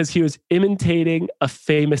 Because he was imitating a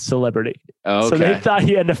famous celebrity. Okay. So they thought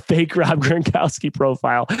he had a fake Rob Gronkowski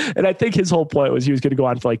profile. And I think his whole point was he was going to go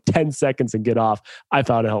on for like 10 seconds and get off. I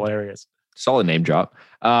found it hilarious. Solid name drop.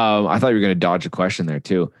 I thought you were going to dodge a question there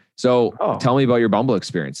too. So tell me about your Bumble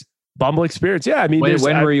experience. Bumble experience. Yeah. I mean,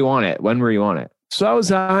 when were you on it? So I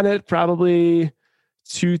was on it probably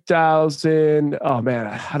 2000. Oh man,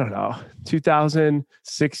 I don't know.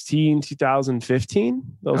 2016, 2015.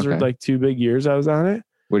 Those are like 2 big years I was on it.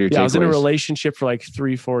 What are your takeaways? I was in a relationship for like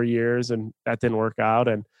 3-4 years and that didn't work out.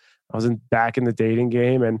 And I wasn't back in the dating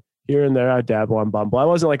game, and here and there I dabble on Bumble. I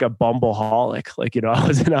wasn't like a Bumbleholic. Like, I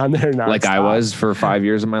wasn't on there nonstop. Like I was for 5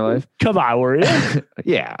 years of my life. Come on, were you?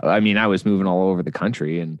 Yeah. I mean, I was moving all over the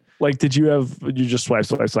country and like, did you just swipe,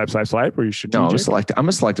 or you should? No, I'm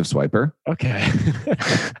a selective swiper. Okay.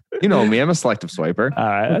 You know me, I'm a selective swiper. All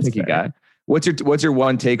right. That's you got. What's your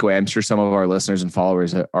one takeaway? I'm sure some of our listeners and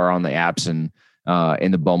followers are on the apps and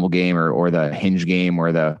in the Bumble game or the Hinge game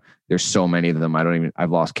there's so many of them.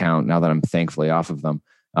 I've lost count now that I'm thankfully off of them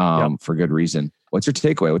for good reason. What's your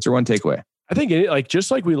takeaway? What's your one takeaway? I think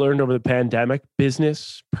just like we learned over the pandemic,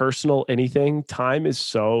 business, personal, anything, time is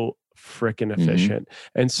so freaking efficient.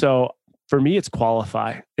 Mm-hmm. And so for me, it's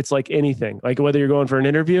qualify. It's like anything, like whether you're going for an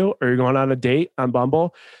interview or you're going on a date on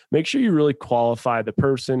Bumble, make sure you really qualify the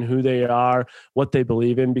person, who they are, what they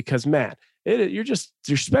believe in, because man, you're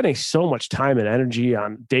spending so much time and energy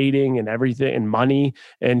on dating and everything and money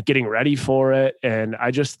and getting ready for it. And I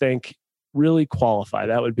just think really qualify.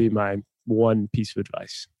 That would be my one piece of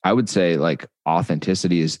advice. I would say like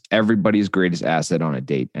authenticity is everybody's greatest asset on a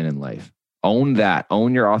date and in life. Own that.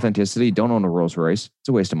 Own your authenticity. Don't own a Rolls Royce. It's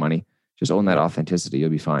a waste of money. Just own that authenticity. You'll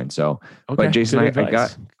be fine. So, okay, but Jason,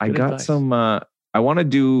 I got some, I want to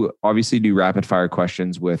do rapid fire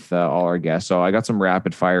questions with all our guests. So I got some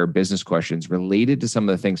rapid fire business questions related to some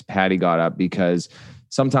of the things Patti got up, because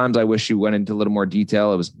sometimes I wish she went into a little more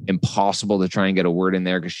detail. It was impossible to try and get a word in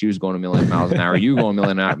there because she was going a million miles an hour. You going a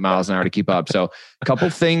million miles an hour to keep up. So a couple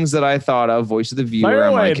things that I thought of, voice of the viewer.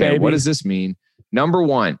 I'm like, hey, what does this mean? Number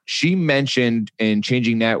one, she mentioned in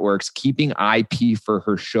Changing Networks, keeping IP for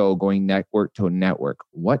her show, going network to network.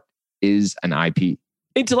 What is an IP?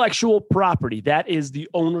 Intellectual property. That is the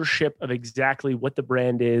ownership of exactly what the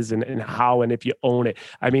brand is and how and if you own it.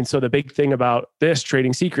 I mean, so the big thing about this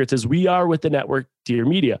Trading Secrets is we are with the network Dear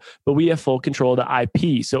Media, but we have full control of the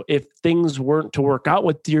IP. So if things weren't to work out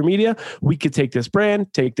with Dear Media, we could take this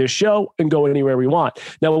brand, take this show, and go anywhere we want.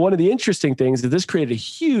 Now, one of the interesting things is this created a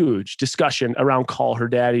huge discussion around Call Her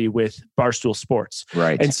Daddy with Barstool Sports.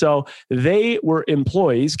 Right. And so they were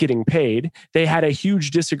employees getting paid. They had a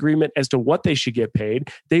huge disagreement as to what they should get paid.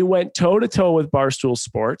 They went toe-to-toe with Barstool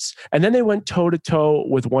Sports, and then they went toe-to-toe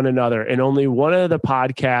with one another. And only one of the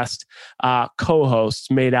podcast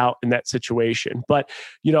co-hosts made out in that situation. But,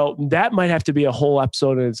 you know, that might have to be a whole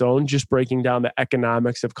episode in its own, just breaking down the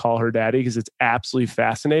economics of Call Her Daddy, because it's absolutely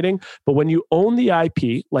fascinating. But when you own the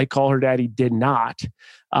IP, like Call Her Daddy did not,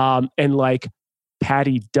 and like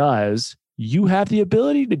Patti does, you have the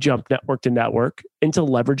ability to jump network to network and to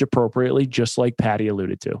leverage appropriately, just like Patti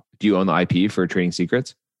alluded to. Do you own the IP for Trading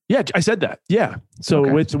Secrets? Yeah, I said that. Yeah. So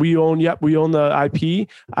Okay. we own the IP.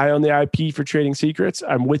 I own the IP for Trading Secrets.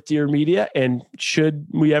 I'm with Dear Media. And should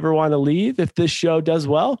we ever want to leave, if this show does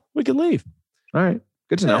well, we can leave. All right.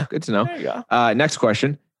 Good to know. Good to know. There you go. Next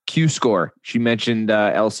question. Q score. She mentioned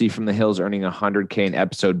Elsie from the Hills earning $100K an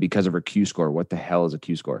episode because of her Q score. What the hell is a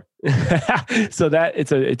Q score? So that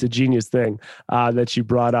it's a genius thing that she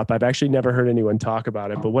brought up. I've actually never heard anyone talk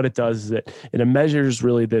about it, but what it does is it measures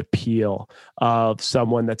really the appeal of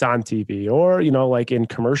someone that's on TV, or, you know, like in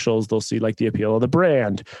commercials, they'll see like the appeal of the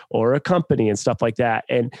brand or a company and stuff like that.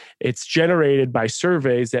 And it's generated by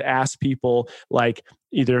surveys that ask people, like,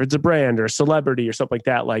 either it's a brand or a celebrity or something like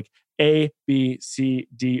that, like A, B, C,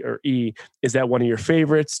 D, or E. Is that one of your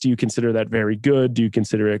favorites? Do you consider that very good? Do you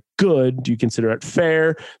consider it good? Do you consider it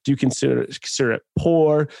fair? Do you consider it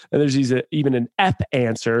poor? And there's even an F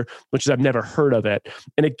answer, which is I've never heard of it.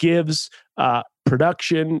 And it gives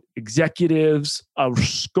production executives a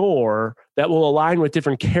score that will align with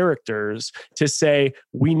different characters to say,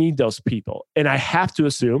 we need those people. And I have to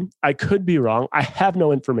assume, I could be wrong, I have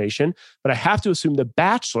no information, but I have to assume The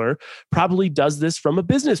Bachelor probably does this from a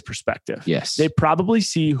business perspective. Yes. They probably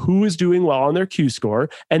see who is doing well on their Q score,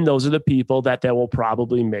 and those are the people that will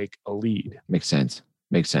probably make a lead. Makes sense.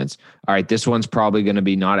 Makes sense. All right. This one's probably going to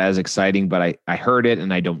be not as exciting, but I heard it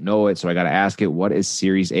and I don't know it. So I got to ask it. What is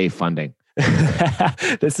Series A funding?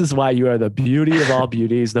 This is why you are the beauty of all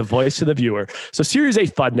beauties, the voice of the viewer. So Series A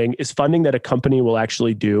funding is funding that a company will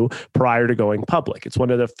actually do prior to going public. It's one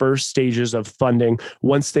of the first stages of funding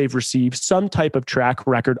once they've received some type of track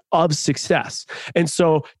record of success. And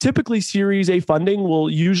so typically Series A funding will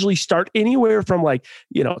usually start anywhere from like,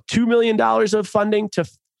 $2 million of funding to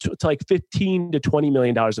like $15 to $20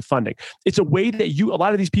 million of funding. It's a way that a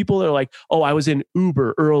lot of these people are like, oh, I was in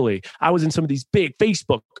Uber early. I was in some of these big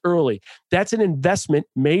Facebook early. That's an investment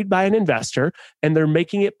made by an investor, and they're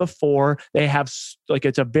making it before they have, like,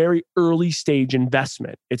 it's a very early stage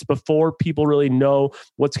investment. It's before people really know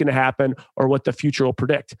what's going to happen or what the future will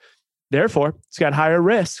predict. Therefore, it's got higher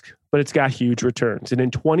risk, but it's got huge returns. And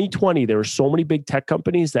in 2020, there were so many big tech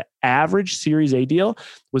companies that average Series A deal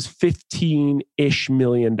was $15-ish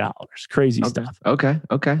million. Crazy stuff. Okay.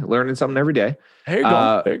 Learning something every day. There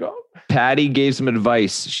you go. Patti gave some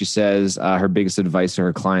advice. She says her biggest advice to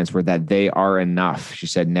her clients were that they are enough. She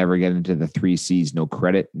said, never get into the 3 C's, no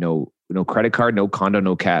credit, no credit card, no condo,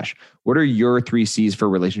 no cash. What are your 3 C's for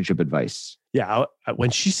relationship advice? Yeah. When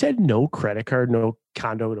she said no credit card, no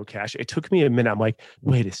condo, no cash, it took me a minute. I'm like,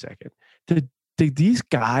 wait a second. These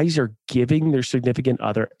guys are giving their significant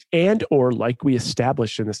other, and or, like we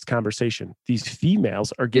established in this conversation, these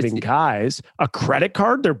females are giving guys a credit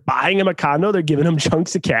card. They're buying them a condo. They're giving them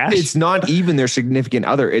chunks of cash. It's not even their significant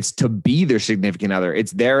other. It's to be their significant other.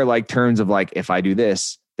 It's their like terms of like, if I do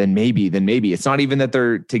this, then maybe. It's not even that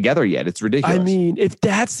they're together yet. It's ridiculous. I mean, if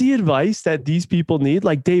that's the advice that these people need,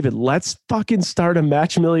 like, David, let's fucking start a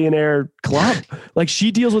Match Millionaire club. Like, she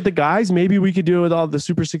deals with the guys. Maybe we could do it with all the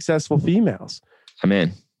super successful females. I'm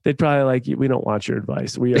in. They'd probably like, we don't want your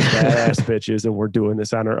advice. We are badass bitches and we're doing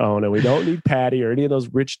this on our own. And we don't need Patti or any of those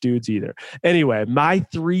rich dudes either. Anyway, my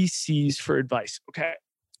 3 C's for advice. Okay.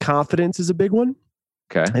 Confidence is a big one.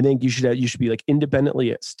 Okay. I think you should be like independently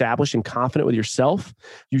established and confident with yourself.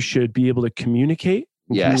 You should be able to communicate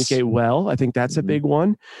well. I think that's a big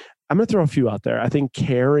one. I'm going to throw a few out there. I think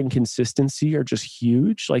care and consistency are just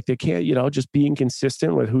huge. Like they can't, just being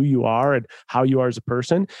consistent with who you are and how you are as a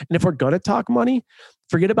person. And if we're going to talk money,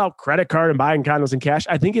 forget about credit card and buying condos and cash.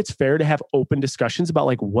 I think it's fair to have open discussions about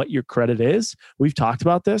like what your credit is. We've talked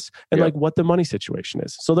about this and like what the money situation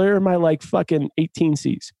is. So there are my like fucking 18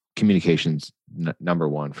 C's. Communications number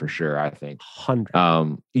one for sure, I think.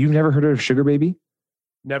 100. You've never heard of Sugar Baby?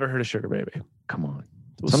 Never heard of Sugar Baby. Come on.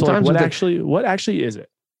 Sometimes so like, what actually is it?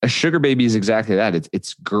 A sugar baby is exactly that.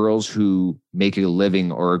 It's girls who make a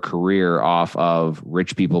living or a career off of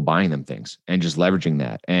rich people buying them things and just leveraging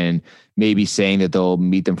that. And maybe saying that they'll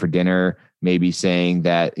meet them for dinner, maybe saying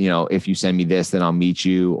that, if you send me this, then I'll meet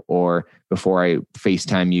you. Or before I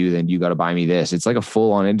FaceTime you, then you got to buy me this. It's like a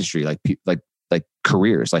full on industry, like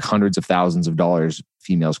careers, like hundreds of thousands of dollars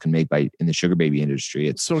females can make in the sugar baby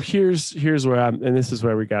industry. So here's where and this is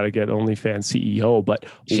where we got to get OnlyFans CEO, but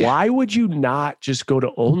why would you not just go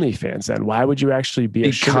to OnlyFans then? Why would you actually be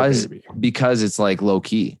a sugar baby? Because it's like low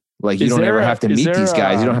key. Like you don't ever have to meet these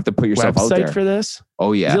guys. You don't have to put yourself out there. For this?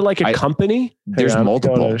 Oh yeah. Is it like a company? There's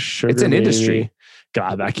multiple. It's an industry.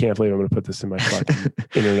 God, I can't believe I'm going to put this in my fucking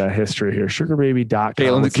internet history here. Sugarbaby.com.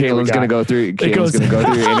 Caitlin's going to go through. Caitlin's going to go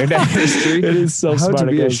through your internet history. It is so smart. How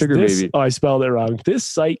to be a sugar baby? Oh, I spelled it wrong. This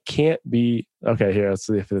site can't be. Okay, here. Let's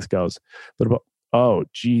see if this goes. Oh,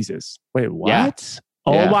 Jesus. Wait, what? Yeah.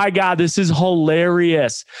 Oh my God, this is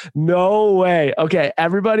hilarious. No way. Okay,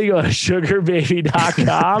 everybody go to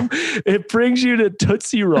sugarbaby.com. It brings you to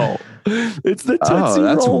Tootsie Roll. It's the Tootsie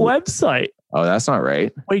Roll website. Oh, that's not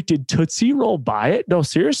right. Wait, did Tootsie Roll buy it? No,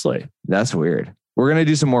 seriously. That's weird. We're going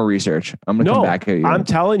to do some more research. I'm going to come back at you. I'm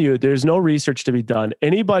telling you, there's no research to be done.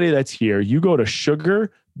 Anybody that's here, you go to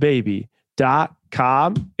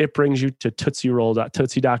sugarbaby.com. It brings you to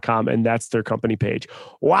tootsieroll.tootsie.com, and that's their company page.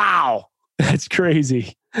 Wow. That's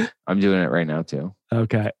crazy. I'm doing it right now too.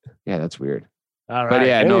 Okay. Yeah, that's weird. All right. But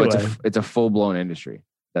yeah, anyway. no, it's a full-blown industry.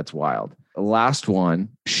 That's wild. The last one,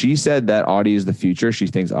 she said that audio is the future. She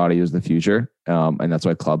thinks audio is the future. And that's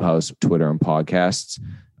why Clubhouse, Twitter, and podcasts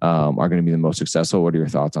are going to be the most successful. What are your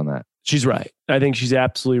thoughts on that? She's right. I think she's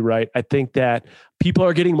absolutely right. I think that people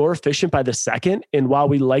are getting more efficient by the second. And while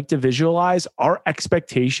we like to visualize, our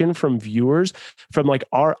expectation from viewers, from like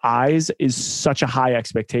our eyes, is such a high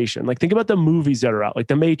expectation. Like think about the movies that are out, like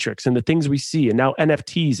The Matrix and the things we see. And now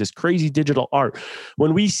NFTs, this crazy digital art.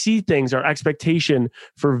 When we see things, our expectation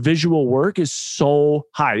for visual work is so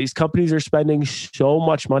high. These companies are spending so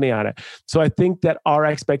much money on it. So I think that our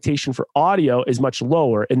expectation for audio is much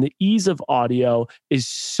lower. And the ease of audio is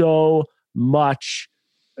so much,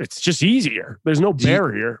 it's just easier. There's no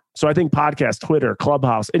barrier. So I think podcast, Twitter,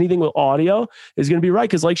 Clubhouse, anything with audio is going to be right.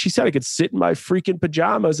 Because like she said, I could sit in my freaking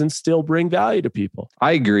pajamas and still bring value to people.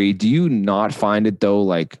 I agree. Do you not find it though,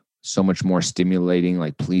 like so much more stimulating,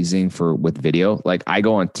 like pleasing with video? Like I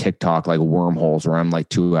go on TikTok, like wormholes where I'm like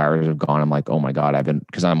 2 hours have gone. I'm like, oh my God,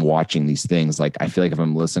 because I'm watching these things. Like I feel like if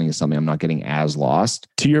I'm listening to something, I'm not getting as lost.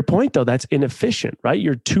 To your point though, that's inefficient, right?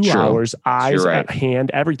 You're 2 hours, eyes at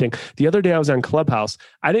hand, everything. The other day I was on Clubhouse.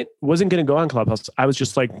 Wasn't going to go on Clubhouse. I was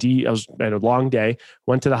just like, I was at a long day,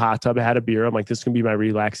 went to the hot tub, I had a beer. I'm like, this can be my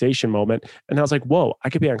relaxation moment. And I was like, whoa,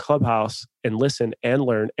 I could be on Clubhouse and listen and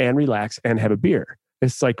learn and relax and have a beer.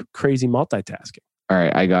 It's like crazy multitasking. All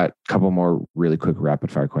right. I got a couple more really quick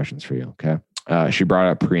rapid fire questions for you. Okay. She brought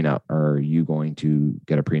up prenup. Are you going to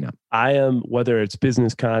get a prenup? I am, whether it's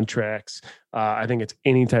business contracts, I think it's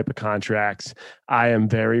any type of contracts. I am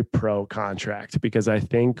very pro contract because I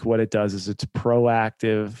think what it does is it's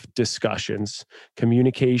proactive discussions,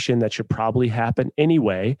 communication that should probably happen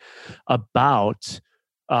anyway about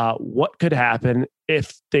what could happen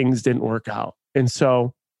if things didn't work out. And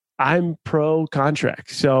so I'm pro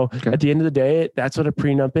contract. So at the end of the day, that's what a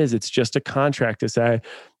prenup is. It's just a contract to say,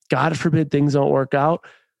 God forbid things don't work out.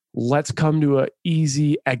 Let's come to an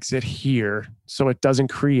easy exit here so it doesn't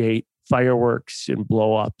create fireworks and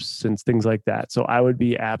blow ups and things like that. So I would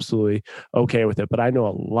be absolutely okay with it. But I know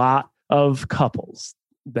a lot of couples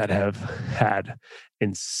that have had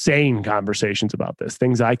insane conversations about this,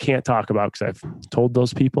 things I can't talk about because I've told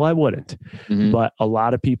those people I wouldn't. Mm-hmm. But a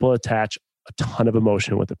lot of people attach a ton of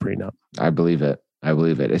emotion with the prenup. I believe it.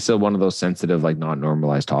 It's still one of those sensitive, like not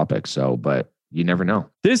normalized topics. So, but you never know.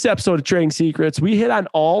 This episode of Trading Secrets, we hit on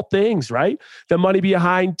all things, right? The money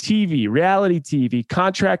behind TV, reality TV,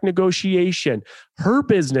 contract negotiation, her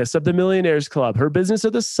business of the Millionaires Club, her business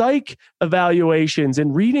of the psych evaluations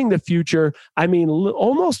and reading the future. I mean,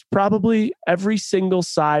 almost probably every single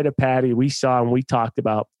side of Patti we saw and we talked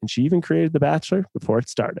about. And she even created The Bachelor before it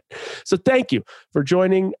started. So thank you for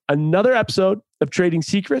joining another episode of Trading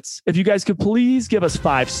Secrets. If you guys could please give us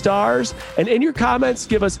 5 stars, and in your comments,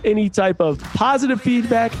 give us any type of positive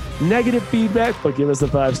feedback, negative feedback, but give us the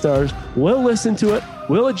 5 stars. We'll listen to it.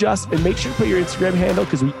 We'll adjust, and make sure to put your Instagram handle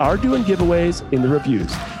because we are doing giveaways in the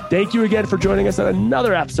reviews. Thank you again for joining us on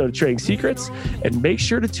another episode of Trading Secrets, and make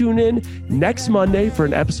sure to tune in next Monday for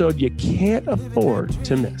an episode you can't afford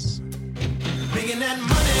to miss.